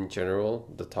parents in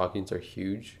general, the talkings are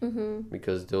huge Mm-hmm.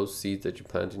 because those seeds that you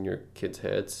plant in your kids'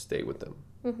 heads stay with them.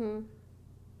 Mm-hmm.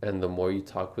 And the more you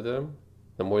talk with them,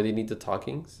 the more they need the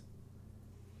talkings,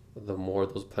 the more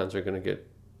those plants are going to get,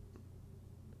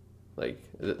 like,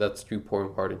 that's you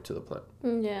pouring heart into the plant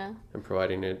Yeah. and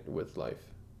providing it with life.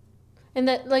 And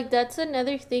that, like, that's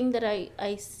another thing that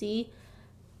I see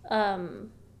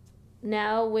um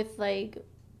now with, like,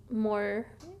 more,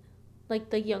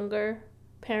 like, the younger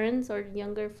parents or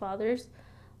younger fathers,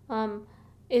 um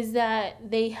is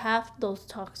that they have those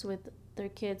talks with their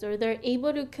kids, or they're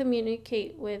able to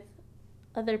communicate with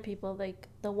other people, like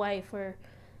the wife, or,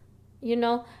 you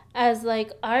know, as,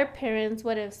 like, our parents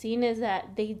would have seen, is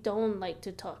that they don't like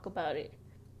to talk about it.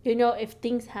 You know, if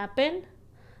things happen,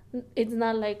 it's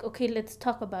not like, okay, let's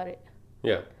talk about it.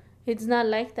 Yeah. It's not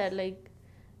like that. Like,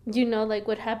 you know, like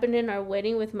what happened in our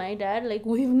wedding with my dad, like,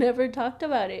 we've never talked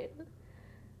about it.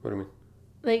 What do you mean?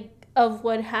 Like, of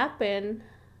what happened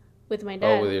with my Oh,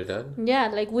 dad. with your dad? Yeah,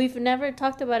 like, we've never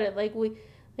talked about it. Like,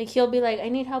 he'll be like, I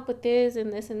need help with this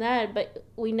and that, but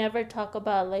we never talk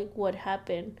about, like, what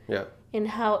happened. Yeah. And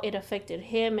how it affected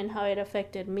him and how it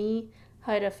affected me,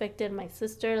 how it affected my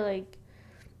sister. Like,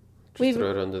 Just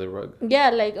throw it under the rug. yeah,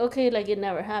 like, okay, like, it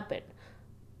never happened.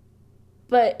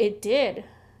 But it did.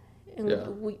 And Yeah.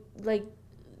 we, like,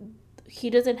 he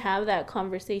doesn't have that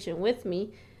conversation with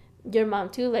me. Your mom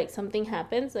too, like, something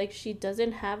happens, like, she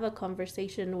doesn't have a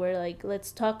conversation where, like,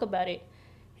 let's talk about it.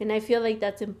 And I feel like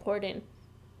that's important.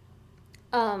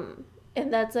 And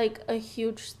that's, like, a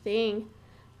huge thing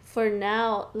for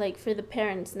now, like, for the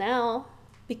parents now,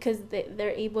 because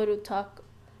they're able to talk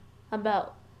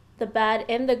about the bad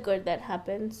and the good that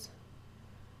happens,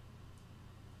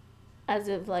 as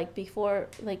if, like, before,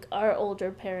 like, our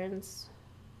older parents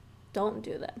don't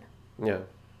do that. Yeah.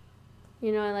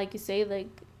 You know, and like you say,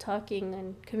 like, talking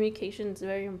and communication is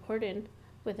very important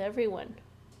with everyone.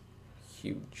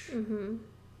 Huge. Mm-hmm.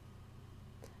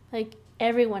 Like,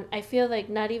 everyone. I feel like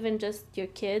not even just your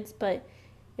kids, but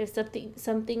if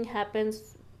something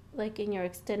happens, like, in your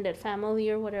extended family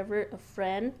or whatever, a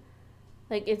friend,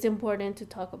 like, it's important to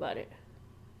talk about it.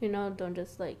 You know, don't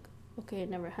just, like, okay, it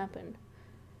never happened.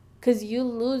 Because you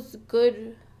lose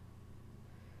good,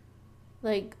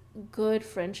 like, good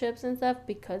friendships and stuff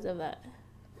because of that.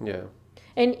 Yeah.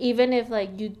 And even if,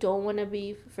 like, you don't want to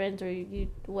be friends, or you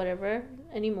whatever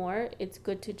anymore, it's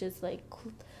good to just, like,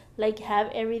 like, have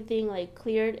everything, like,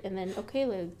 cleared, and then, okay,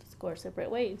 let's go our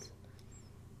separate ways.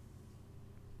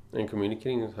 And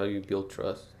communicating is how you build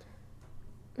trust.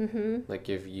 Mm-hmm. Like,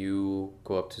 if you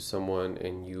go up to someone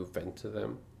and you vent to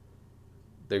them,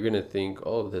 they're gonna think,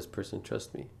 oh, this person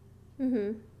trusts me.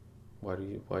 Mm-hmm. Why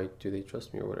do they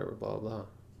trust me, or whatever, blah blah.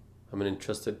 I'm an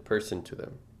entrusted person to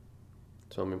them,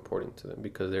 so I'm important to them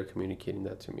because they're communicating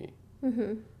that to me.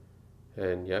 Mm-hmm.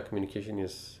 And yeah, communication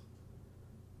is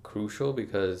crucial,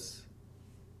 because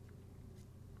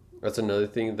that's another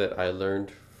thing that I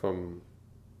learned from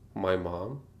my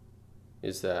mom,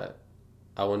 is that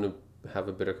I want to have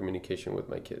a better communication with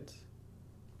my kids,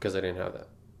 because I didn't have that.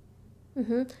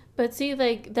 Mm-hmm. But see,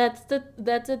 like, that's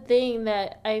a thing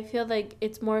that I feel like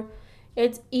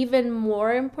it's even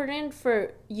more important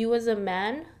for you as a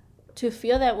man to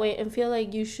feel that way and feel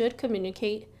like you should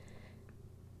communicate.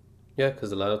 Yeah,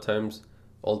 because a lot of times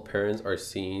all parents are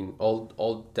seeing,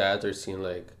 all dads are seeing,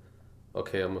 like,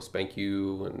 okay, I'm gonna spank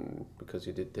you and because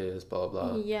you did this, blah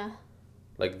blah. Yeah.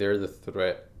 Like, they're the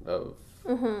threat of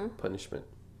Mm-hmm. punishment.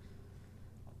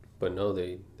 But no,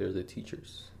 they're the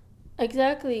teachers.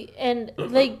 Exactly. And,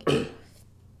 like,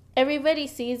 everybody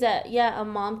sees that, yeah, a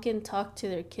mom can talk to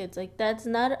their kids. Like, that's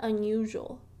not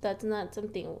unusual. That's not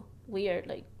something weird.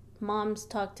 Like, moms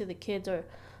talk to the kids, or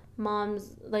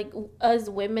moms, like, us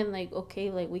women, like,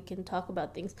 okay, like, we can talk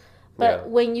about things. But Yeah.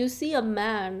 when you see a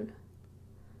man,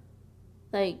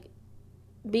 like,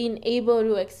 being able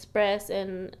to express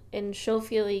and show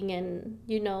feeling and,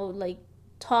 you know, like,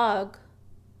 talk,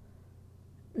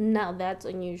 now that's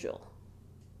unusual.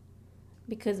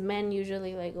 Because men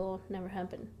usually, like, oh, never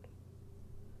happened.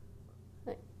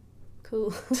 Like,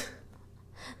 cool.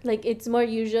 Like, it's more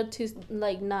usual to,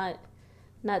 like, not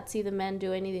see the men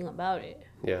do anything about it.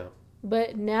 Yeah.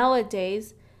 But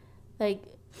nowadays, like,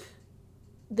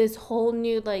 this whole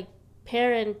new, like,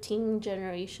 parenting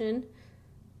generation,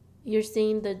 you're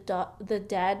seeing the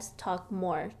dads talk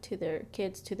more to their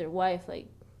kids, to their wife, like,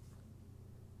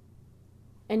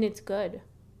 and it's good.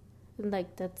 And,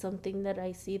 like, that's something that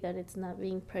I see that it's not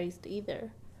being praised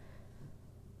either.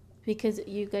 Because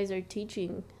you guys are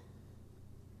teaching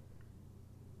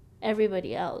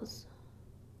everybody else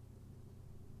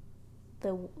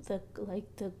the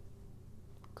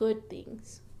good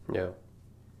things. Yeah.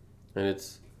 And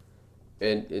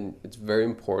it's very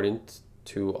important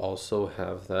to also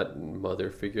have that mother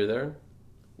figure there.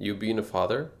 You being a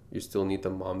father, you still need the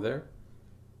mom there,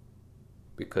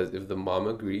 because if the mom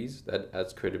agrees, that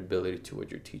adds credibility to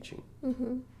what you're teaching.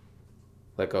 Mm-hmm.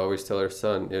 Like I always tell our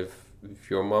son, if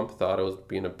your mom thought I was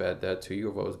being a bad dad to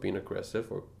you, if I was being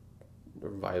aggressive or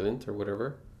violent or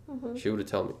whatever, Mm-hmm. she would have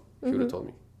told me. She would have told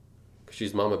me, because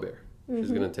she's mama bear. She's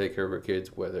Mm-hmm. gonna take care of her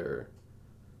kids whether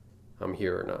I'm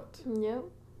here or not. Yep.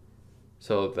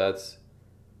 So that's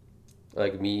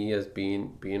like me as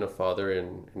being a father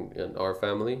in our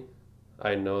family.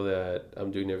 I know that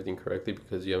I'm doing everything correctly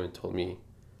because you haven't told me,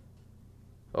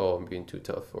 oh, I'm being too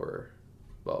tough or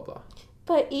blah blah.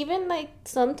 But even like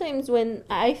sometimes when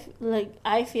I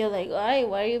feel like, why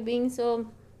are you being so?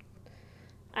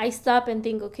 I stop and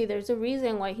think, okay, there's a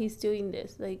reason why he's doing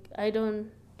this. Like I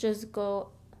don't just go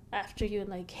after you and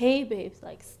like, hey, babes,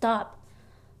 like stop,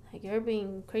 like you're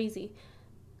being crazy.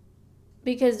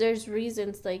 Because there's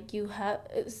reasons like you have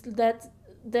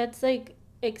that's like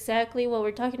exactly what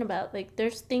we're talking about. Like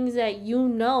there's things that you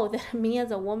know that me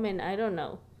as a woman I don't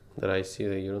know. That I see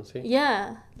that you don't see.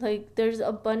 Yeah, like there's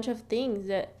a bunch of things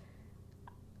that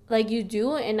like you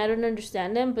do and I don't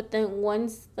understand them, but then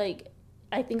once like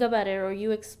I think about it or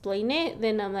you explain it,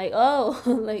 then I'm like, oh,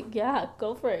 like yeah,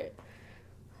 go for it.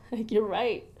 Like you're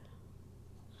right.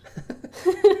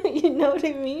 You know what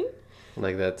I mean?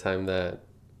 Like that time that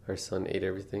our son ate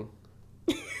everything,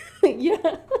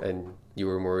 Yeah. and you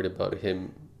were worried about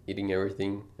him eating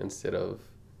everything instead of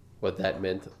what that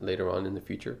meant later on in the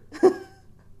future.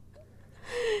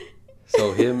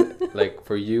 So him, like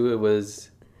for you, it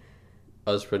was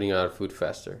us running out of food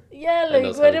faster. Yeah, And like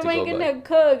us what having am to I go gonna back.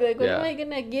 cook? Like what Yeah. am I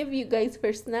gonna give you guys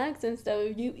for snacks and stuff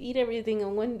if you eat everything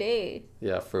in one day?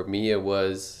 Yeah, for me it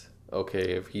was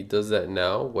okay, if he does that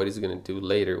now, what he's gonna do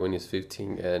later when he's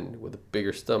 15 and with a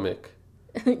bigger stomach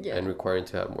Yeah. and requiring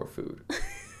to have more food.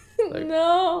 Like-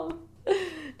 No.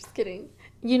 Just kidding.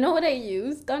 You know what I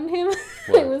used on him?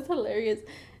 What? It was hilarious.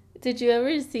 Did you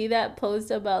ever see that post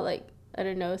about like I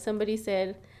don't know, somebody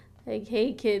said like,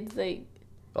 hey kids, like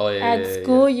Oh yeah, at yeah, yeah,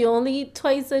 school yeah. you only eat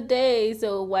twice a day,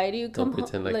 so why do you Don't come home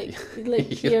pretend like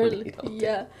like you you're don't eat all day.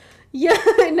 yeah. Yeah,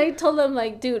 and I told him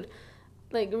like, dude,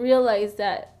 like realize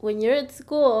that when you're at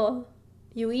school,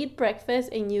 you eat breakfast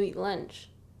and you eat lunch,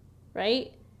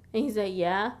 right? And he's like,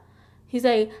 yeah. He's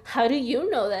like, how do you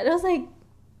know that? I was like,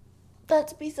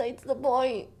 that's besides the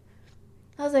point.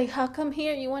 I was like, how come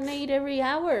here you want to eat every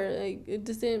hour? Like, it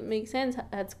doesn't make sense.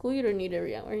 At school, you don't eat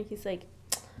every hour. And he's like,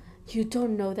 you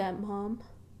don't know that, Mom.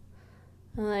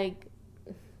 I'm like,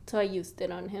 so I used it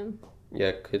on him.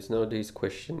 Yeah, kids nowadays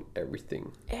question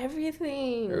everything.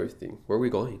 Everything. Everything. Where are we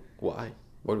going? Why?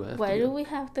 What do I have Why to do do? we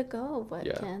have to go? Why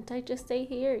Yeah. can't I just stay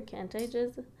here? Can't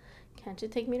you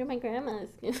take me to my grandma's?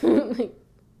 Like,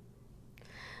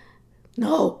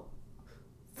 no.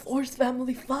 Force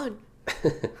family fun.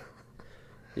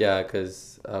 Yeah,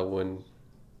 because when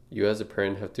you as a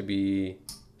parent have to be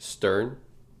stern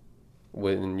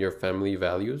when your family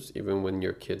values, even when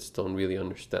your kids don't really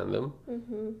understand them.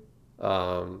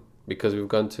 Mm-hmm. Because we've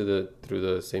gone through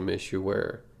the same issue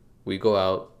where we go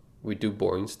out, we do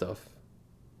boring stuff,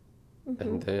 Mm-hmm.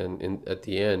 and then at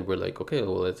the end we're like, okay,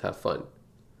 well, let's have fun.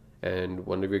 And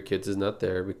one of your kids is not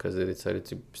there because they decided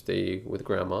to stay with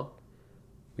grandma.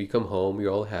 We come home,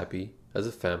 you're all happy as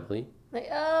a family, Like,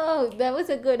 oh, that was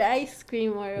a good ice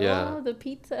cream, or Yeah. oh, the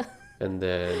pizza. and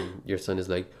then your son is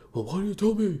like, well, why didn't you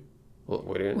tell me? Well,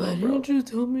 what didn't Why know, bro? didn't you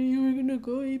tell me you were gonna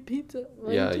go eat pizza?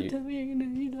 Why Yeah, didn't you you- tell me you're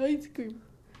gonna eat ice cream?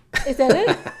 Is that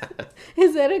it?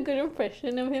 Is that a good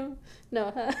impression of him?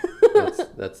 No, huh?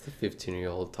 That's the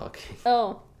 15-year-old talking.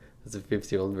 Oh, That's the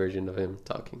 50-year-old version of him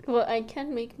talking. well, I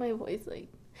can't make my voice like,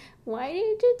 why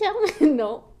didn't you tell me?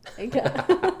 No, I can't.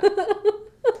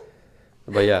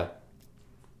 But yeah,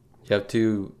 you have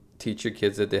to teach your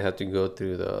kids that they have to go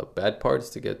through the bad parts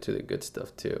to get to the good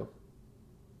stuff too.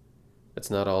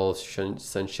 It's not all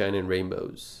sunshine and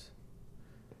rainbows.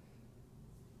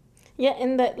 Yeah,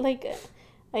 and that like,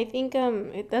 I think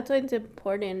that's why it's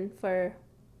important for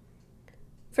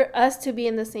us to be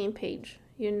in the same page,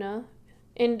 you know,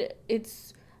 and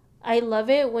I love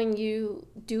it when you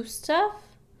do stuff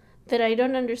that I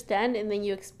don't understand and then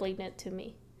you explain it to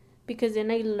me, because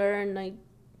then I learn like,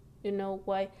 you know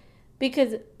why,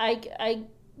 because I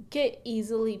get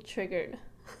easily triggered.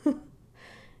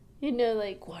 You know,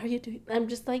 like, why are you doing? I'm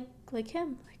just like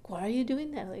him. Like, why are you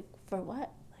doing that? Like, for what?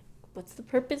 Like, what's the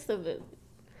purpose of it?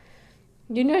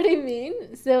 You know what I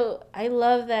mean? So I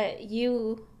love that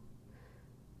you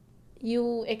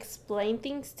explain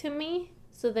things to me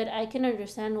so that I can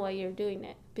understand why you're doing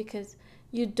it, because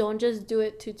you don't just do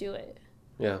it to do it.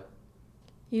 Yeah.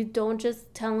 You don't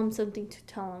just tell him something to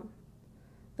tell him.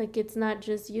 Like, it's not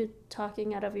just you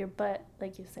talking out of your butt,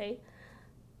 like you say.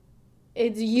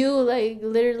 It's you, like,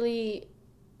 literally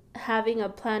having a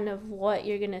plan of what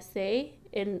you're going to say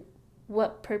and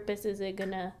what purpose is it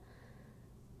going to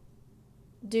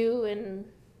do, and,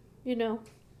 you know.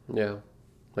 Yeah.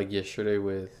 Like yesterday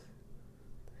with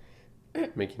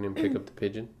making him pick up the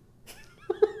pigeon.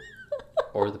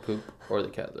 Or the poop. Or the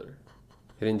cat litter.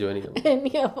 He didn't do any of them.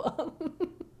 Any of them.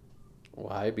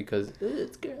 Why? Because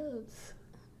it's gross.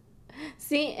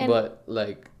 See, and... But,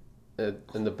 like,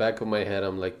 in the back of my head,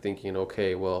 I'm, like, thinking,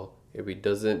 okay, well, if he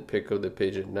doesn't pick up the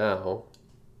pigeon now,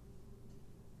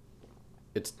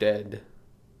 it's dead.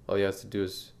 All he has to do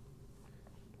is,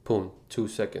 boom, 2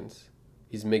 seconds.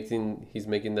 He's making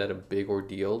that a big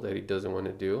ordeal that he doesn't want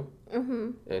to do.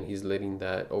 Mm-hmm. And he's letting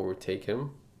that overtake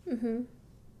him. Mm-hmm.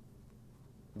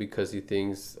 Because he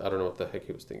thinks, I don't know what the heck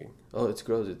he was thinking. Oh, it's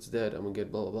gross, it's dead, I'm gonna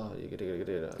get blah, blah,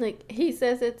 blah. Like, he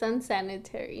says it's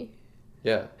unsanitary.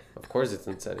 Yeah, of course it's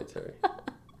unsanitary.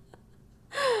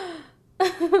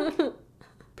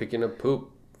 Picking up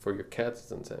poop for your cats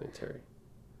is unsanitary.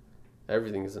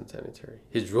 Everything is unsanitary.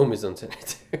 His room is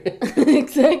unsanitary.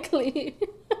 Exactly.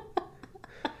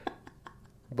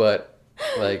 But,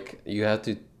 like, you have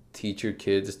to teach your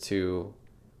kids to,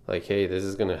 like, hey, this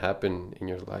is gonna happen in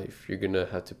your life. You're gonna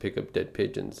have to pick up dead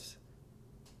pigeons.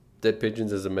 Dead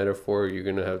pigeons as a metaphor, you're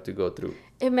gonna have to go through.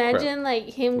 Imagine, like,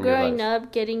 him growing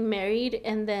up, getting married,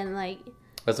 and then, like...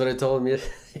 That's what I told him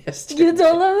yesterday. You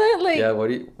told him that? Like... Yeah,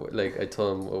 I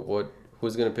told him,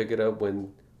 who's gonna pick it up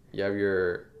when you have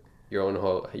your own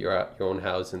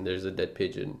house and there's a dead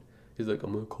pigeon? He's like,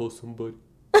 I'm gonna call somebody.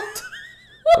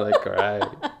 I'm like, all right.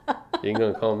 You ain't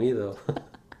gonna call me, though.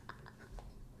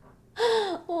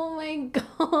 Oh my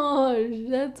gosh,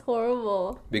 that's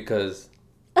horrible. Because,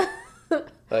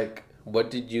 like,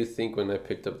 what did you think when I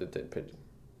picked up the dead pigeon?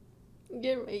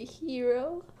 You're my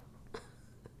hero.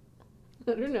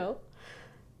 I don't know.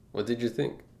 What did you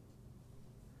think?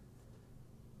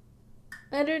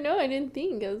 I don't know. I didn't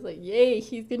think. I was like, yay,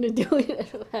 he's gonna do it. I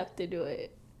don't have to do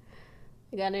it.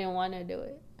 Like, I didn't want to do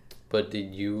it. But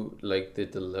did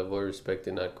the level of respect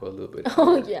did not go a little bit higher?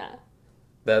 Oh, yeah.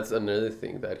 That's another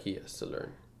thing that he has to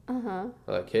learn. Uh-huh.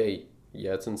 Like, hey,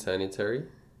 yeah, it's unsanitary.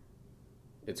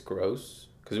 It's gross.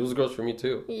 Because it was gross for me,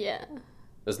 too. Yeah.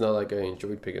 It's not like I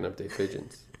enjoyed picking up dead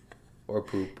pigeons. Or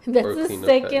poop. That's or the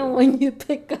second one you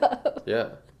pick up.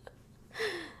 Yeah.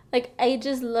 Like, I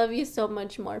just love you so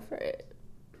much more for it.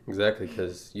 Exactly,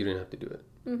 because you didn't have to do it.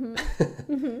 Mm-hmm.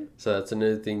 Mm-hmm. So that's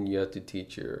another thing you have to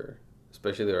teach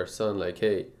especially our son, like,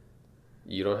 hey,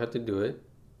 you don't have to do it,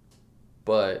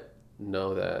 but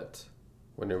know that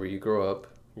whenever you grow up,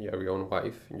 you have your own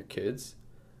wife and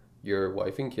your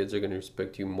wife and kids are going to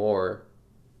respect you more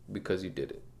because you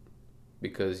did it.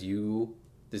 Because you,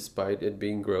 despite it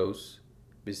being gross,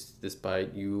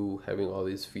 despite you having all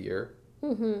this fear,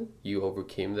 Mm-hmm. you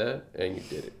overcame that and you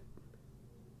did it.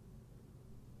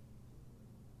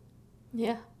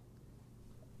 Yeah.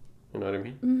 You know what I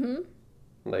mean?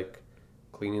 Mm-hmm. Like,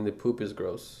 cleaning the poop is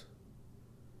gross.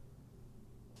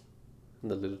 And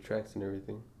the little tracks and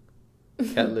everything.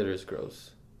 Cat litter is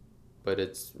gross. But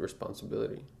it's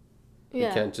responsibility. Yeah.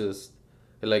 You can't just...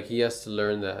 Like, he has to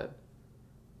learn that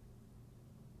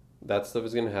stuff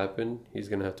is going to happen. He's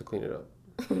going to have to clean it up.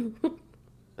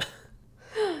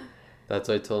 That's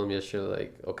why I told him yesterday,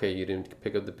 like, okay, you didn't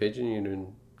pick up the pigeon, you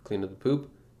didn't clean up the poop,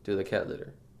 do the cat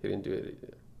litter. He didn't do it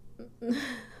either.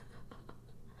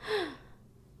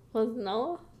 Was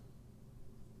no?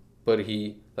 But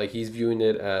he's viewing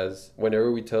it as,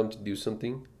 whenever we tell him to do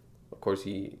something, of course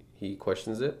he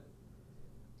questions it.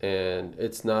 And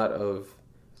it's not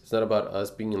about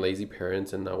us being lazy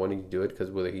parents and not wanting to do it,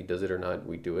 because whether he does it or not,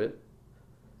 we do it.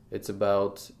 It's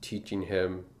about teaching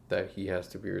him that he has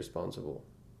to be responsible.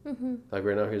 Mm-hmm. Like,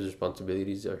 right now, his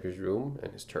responsibilities are his room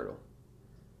and his turtle.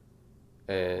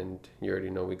 And you already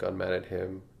know we got mad at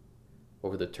him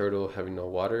over the turtle having no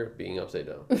water, being upside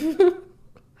down.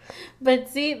 But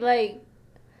see, like,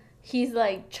 he's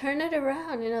like, turn it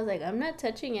around. And I was like, I'm not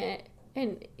touching it.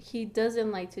 And he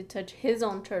doesn't like to touch his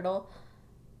own turtle.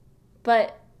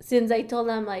 But since I told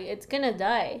him, like, it's gonna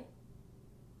die,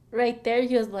 right there,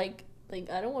 he was like,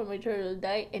 I don't want my turtle to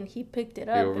die. And he picked it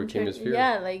up. He overcame his fear.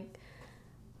 Yeah, like,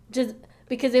 just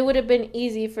because it would have been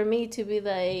easy for me to be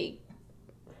like,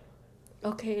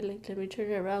 okay, like, let me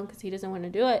turn it around because he doesn't want to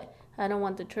do it. I don't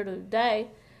want the turtle to die.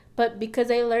 But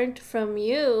because I learned from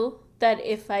you that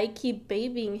if I keep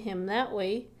babying him that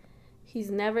way, he's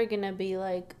never going to be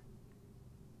like,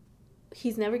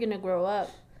 he's never going to grow up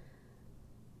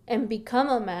and become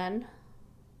a man.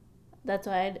 That's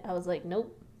why I was like,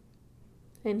 nope.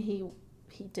 and he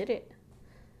did it.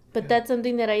 But that's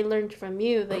something that I learned from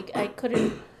you. Like I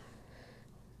couldn't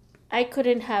have Because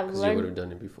you learned. would have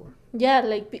done it before. Yeah,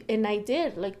 like, and I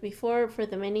did, like, before, for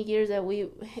the many years that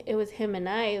it was him and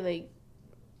I, like,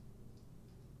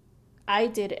 I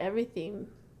did everything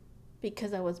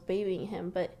because I was babying him,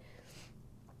 but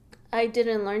I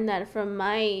didn't learn that from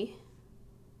my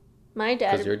dad.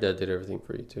 Because your dad did everything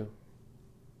for you too.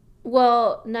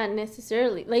 Well, not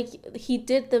necessarily. Like, he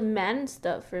did the man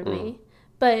stuff for me,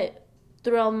 but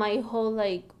throughout my whole,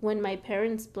 like, when my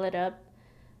parents split up,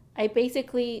 I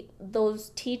basically, those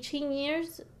teaching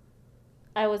years,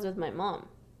 I was with my mom.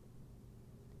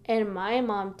 And my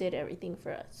mom did everything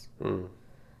for us.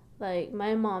 Like,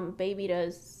 my mom babied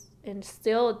us and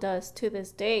still does to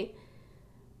this day.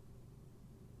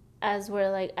 As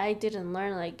where, like, I didn't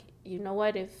learn, like, you know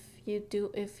what, if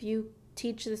you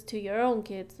teach this to your own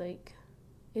kids, like,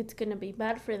 it's gonna be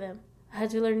bad for them. I had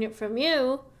to learn it from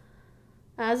you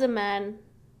as a man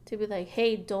to be like,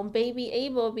 hey, don't baby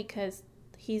Abel because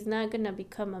he's not gonna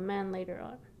become a man later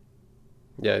on.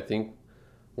 Yeah, I think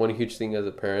one huge thing as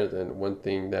a parent, and one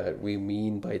thing that we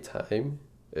mean by time,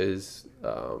 is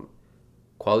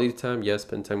quality time. Yes,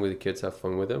 spend time with the kids, have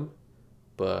fun with them,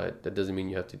 but that doesn't mean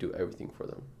you have to do everything for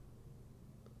them.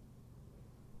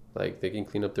 Like, they can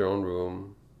clean up their own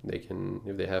room. They can,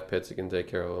 if they have pets, they can take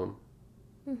care of them.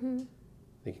 Mm-hmm.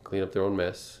 They can clean up their own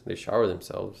mess. They shower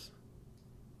themselves.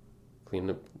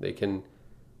 They can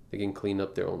clean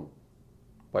up their own,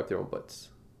 wipe their own butts.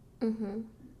 Mm-hmm.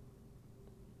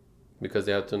 Because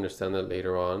they have to understand that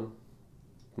later on,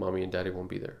 mommy and daddy won't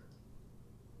be there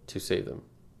to save them.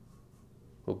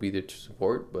 We'll be there to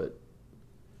support, but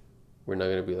we're not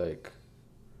going to be like,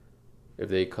 if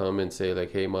they come and say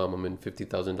like, hey mom, I'm in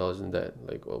 $50,000 in debt.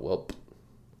 Like, well,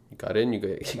 you got in, you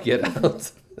get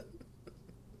out.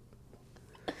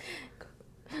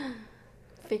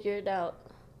 Figure it out.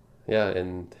 Yeah,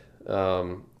 and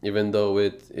even though your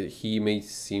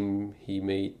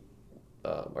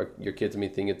kids may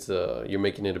think it's you're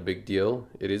making it a big deal.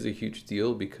 It is a huge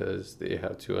deal because they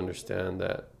have to understand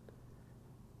that,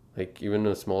 like, even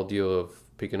a small deal of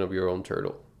picking up your own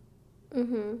turtle.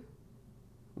 Mm-hmm.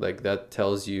 Like, that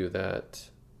tells you that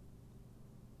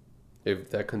if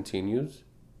that continues,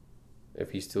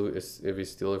 if he's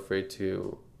still afraid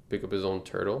to pick up his own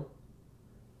turtle,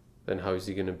 then how is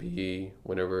he gonna be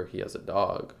whenever he has a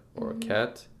dog or a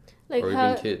cat, like, or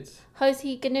even kids? How is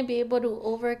he gonna be able to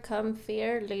overcome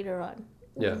fear later on?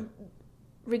 Yeah.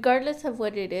 Regardless of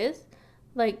what it is,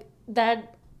 like,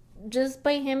 that, just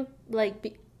by him,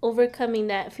 like, overcoming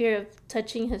that fear of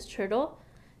touching his turtle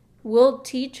will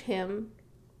teach him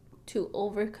to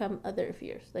overcome other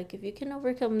fears. Like, if you can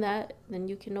overcome that, then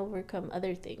you can overcome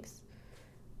other things.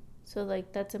 So,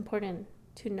 like, that's important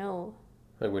to know.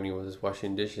 Like, when he was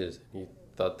washing dishes, he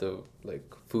thought the,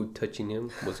 like, food touching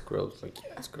him was gross. Like,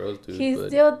 yeah, it's gross, dude. He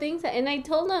still thinks that. And I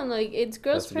told him, like, it's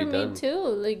gross for me done. too.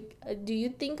 Like, do you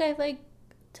think I like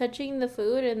touching the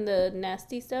food and the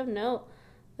nasty stuff? No.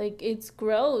 Like, it's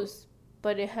gross,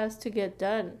 but it has to get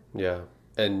done. Yeah.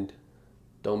 And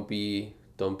don't be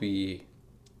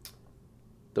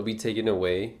taken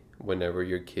away whenever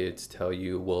your kids tell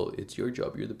you, well, it's your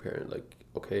job, you're the parent. Like,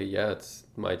 okay, yeah, it's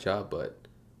my job, but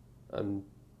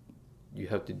you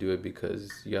have to do it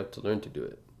because you have to learn to do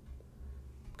it.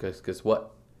 Because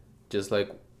what? Just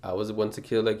like I was once a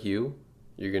kid like you,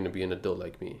 you're going to be an adult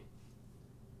like me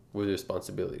with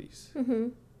responsibilities. Mm-hmm.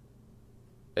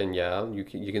 And yeah, you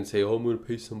can say, oh, I'm going to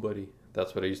pay somebody.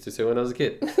 That's what I used to say when I was a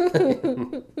kid.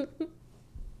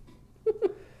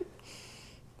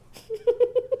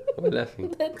 Why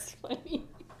laughing? That's funny.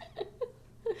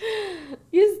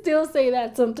 You still say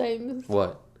that sometimes.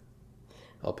 What?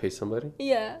 I'll pay somebody?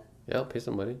 Yeah. Yeah, I'll pay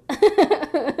somebody.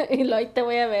 Y lo te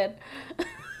voy a ver.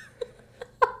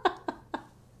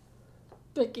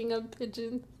 Picking up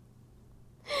pigeons.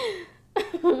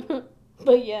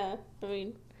 But yeah, I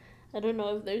mean, I don't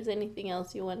know if there's anything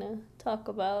else you want to talk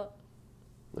about.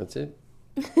 That's it.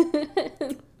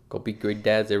 Go be great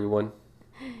dads, everyone.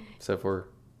 Except for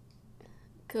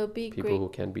Go be people who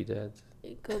can be dads.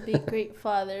 Go be great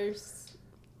fathers.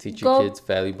 Teach your kids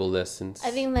valuable lessons.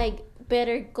 I think, like,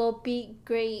 better go be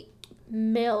great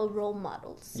male role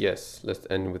models. Yes, let's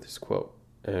end with this quote.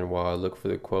 And while I look for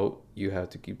the quote, you have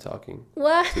to keep talking.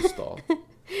 What? To stall.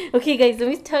 Okay, guys, let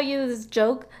me tell you this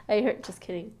joke I heard. Just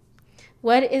kidding.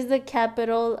 What is the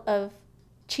capital of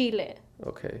Chile?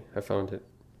 Okay, I found it.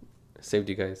 Saved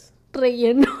you guys.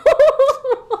 Relleno.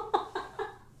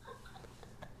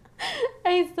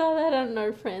 I saw that on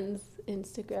our friend's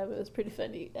Instagram. It was pretty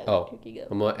funny. I'm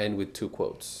going to end with two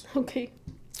quotes. Okay.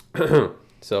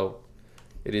 So,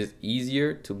 It is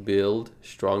easier to build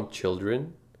strong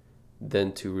children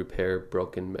than to repair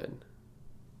broken men.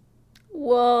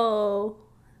 Whoa.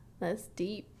 That's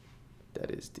deep.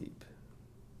 That is deep.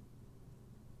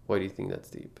 Why do you think that's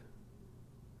deep?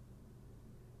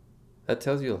 That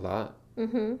tells you a lot.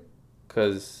 Mm-hmm.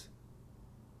 Because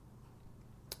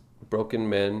broken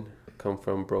men come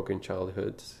from broken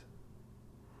childhoods.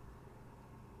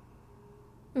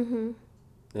 Mm-hmm.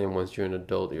 And once you're an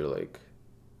adult, you're like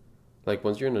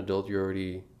once you're an adult, you're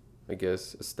already, I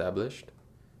guess, established.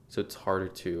 So it's harder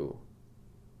to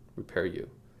repair you.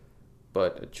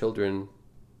 But children,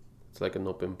 it's like an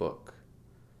open book.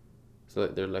 So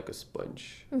they're like a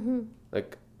sponge. Mm-hmm.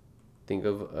 Like, think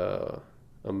of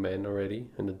a man already,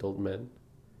 an adult man.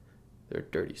 They're a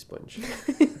dirty sponge.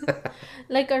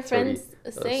 Like our It's friends already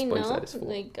a say, sponge no? that is full.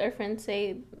 Like our friends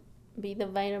say, be the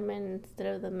vitamin instead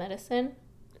of the medicine.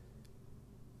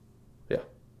 Yeah.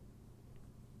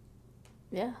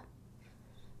 Yeah.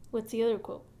 What's the other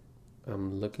quote?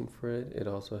 I'm looking for it. It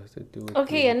also has to do with...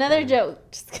 Okay, another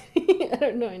joke. Just kidding. I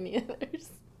don't know any others.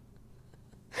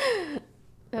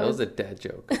 That was a dad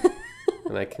joke.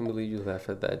 And I can't believe you laugh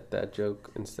at that dad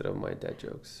joke instead of my dad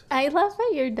jokes. I laugh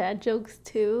at your dad jokes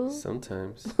too.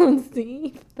 Sometimes.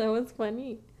 See, that was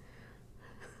funny.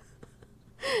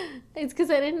 It's because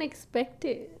I didn't expect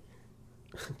it.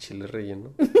 Chile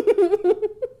relleno.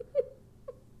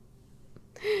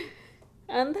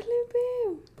 Ándale,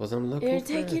 babe. Pues I'm looking You're for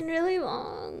taking really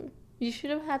long. You should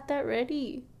have had that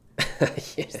ready.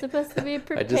 it. You're supposed to be I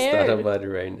prepared. just thought about it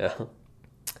right now.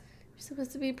 You're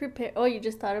supposed to be prepared. Oh, you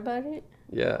just thought about it?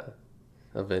 Yeah.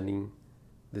 Of ending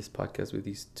this podcast with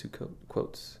these two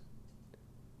quotes.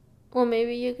 Well,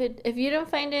 maybe you could. If you don't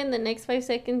find it in the next 5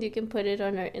 seconds, you can put it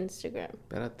on our Instagram.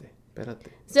 Espérate.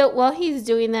 So while he's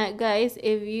doing that, guys,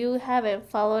 if you haven't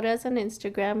followed us on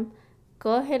Instagram,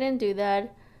 go ahead and do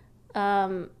that.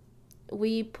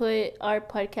 We put our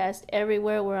podcast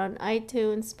everywhere. We're on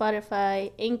iTunes,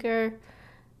 Spotify, Anchor,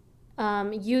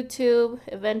 YouTube,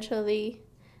 eventually.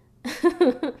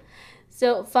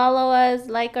 So follow us,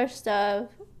 like our stuff.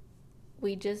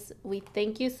 We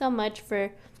thank you so much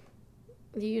for,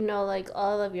 like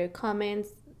all of your comments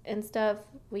and stuff.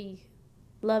 We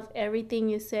love everything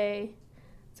you say.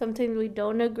 Sometimes we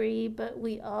don't agree, but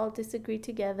we all disagree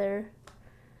together.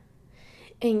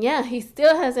 And yeah, he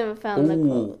still hasn't found the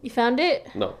quote. You found it?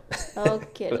 No.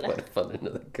 Okay. I found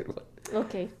another good one.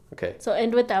 Okay. So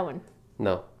end with that one.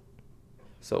 No.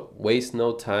 So waste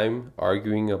no time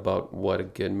arguing about what a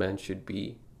good man should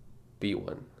be. Be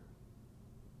one.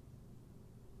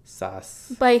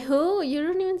 Sas. By who? You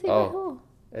don't even say by who.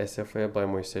 Ese fue by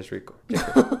Moisés Rico.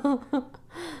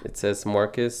 It says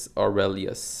Marcus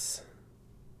Aurelius.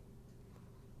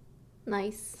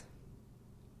 Nice.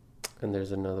 And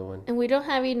there's another one. And we don't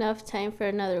have enough time for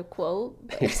another quote.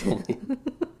 It's only...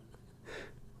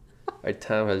 Our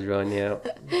time has run out.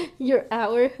 Your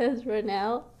hour has run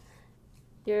out.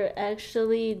 You're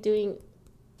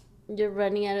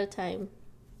running out of time.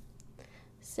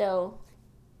 So,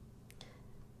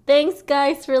 thanks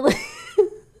guys for listening.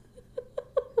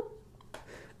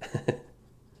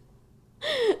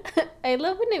 I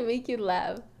love when I make you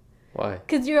laugh. Why?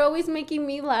 Because you're always making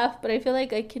me laugh, but I feel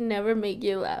like I can never make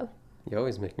you laugh. You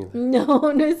always make me laugh. No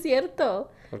es cierto.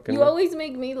 You no? always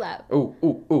make me laugh. I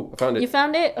found it. You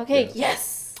found it? Okay, Yes.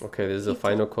 yes. Okay, this is the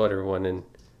final quote, everyone, and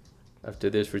after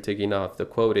this, we're taking off. The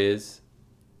quote is...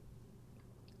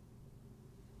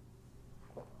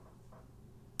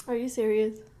 Are you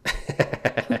serious?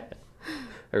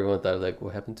 Everyone thought, like,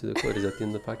 what happened to the quote? Is that the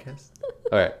end of the podcast?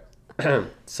 All right.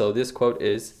 So this quote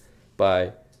is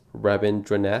by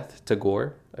Rabindranath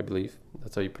Tagore, I believe.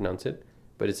 That's how you pronounce it.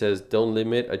 But it says, don't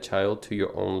limit a child to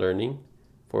your own learning,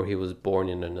 for he was born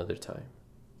in another time.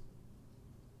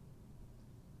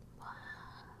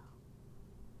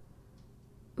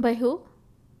 By who?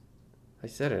 I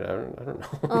said it. I don't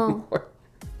know Oh. anymore.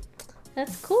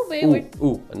 That's cool, babe.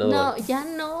 Another No, one. yeah,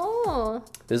 no.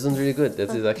 This one's really good.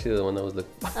 This is actually the one I was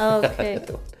looking for. Okay.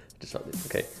 Just found it.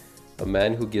 Okay. A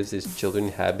man who gives his children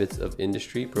habits of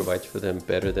industry provides for them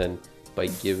better than by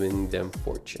giving them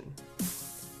fortune.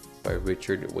 By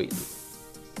Richard Whately.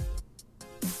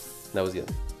 That was the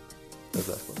end. That was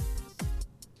the last one.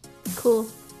 Cool.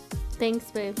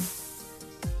 Thanks, babe.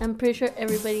 I'm pretty sure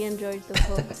everybody enjoyed the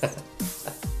post.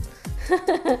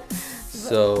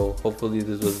 So hopefully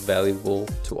this was valuable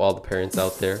to all the parents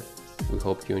out there. We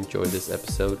hope you enjoyed this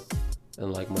episode.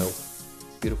 And like my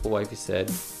beautiful wifey said,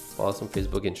 follow us on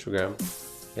Facebook, Instagram,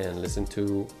 and listen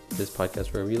to this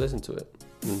podcast wherever you listen to it.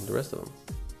 And the rest of them.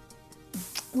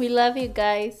 We love you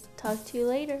guys. Talk to you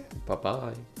later.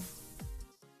 Bye-bye.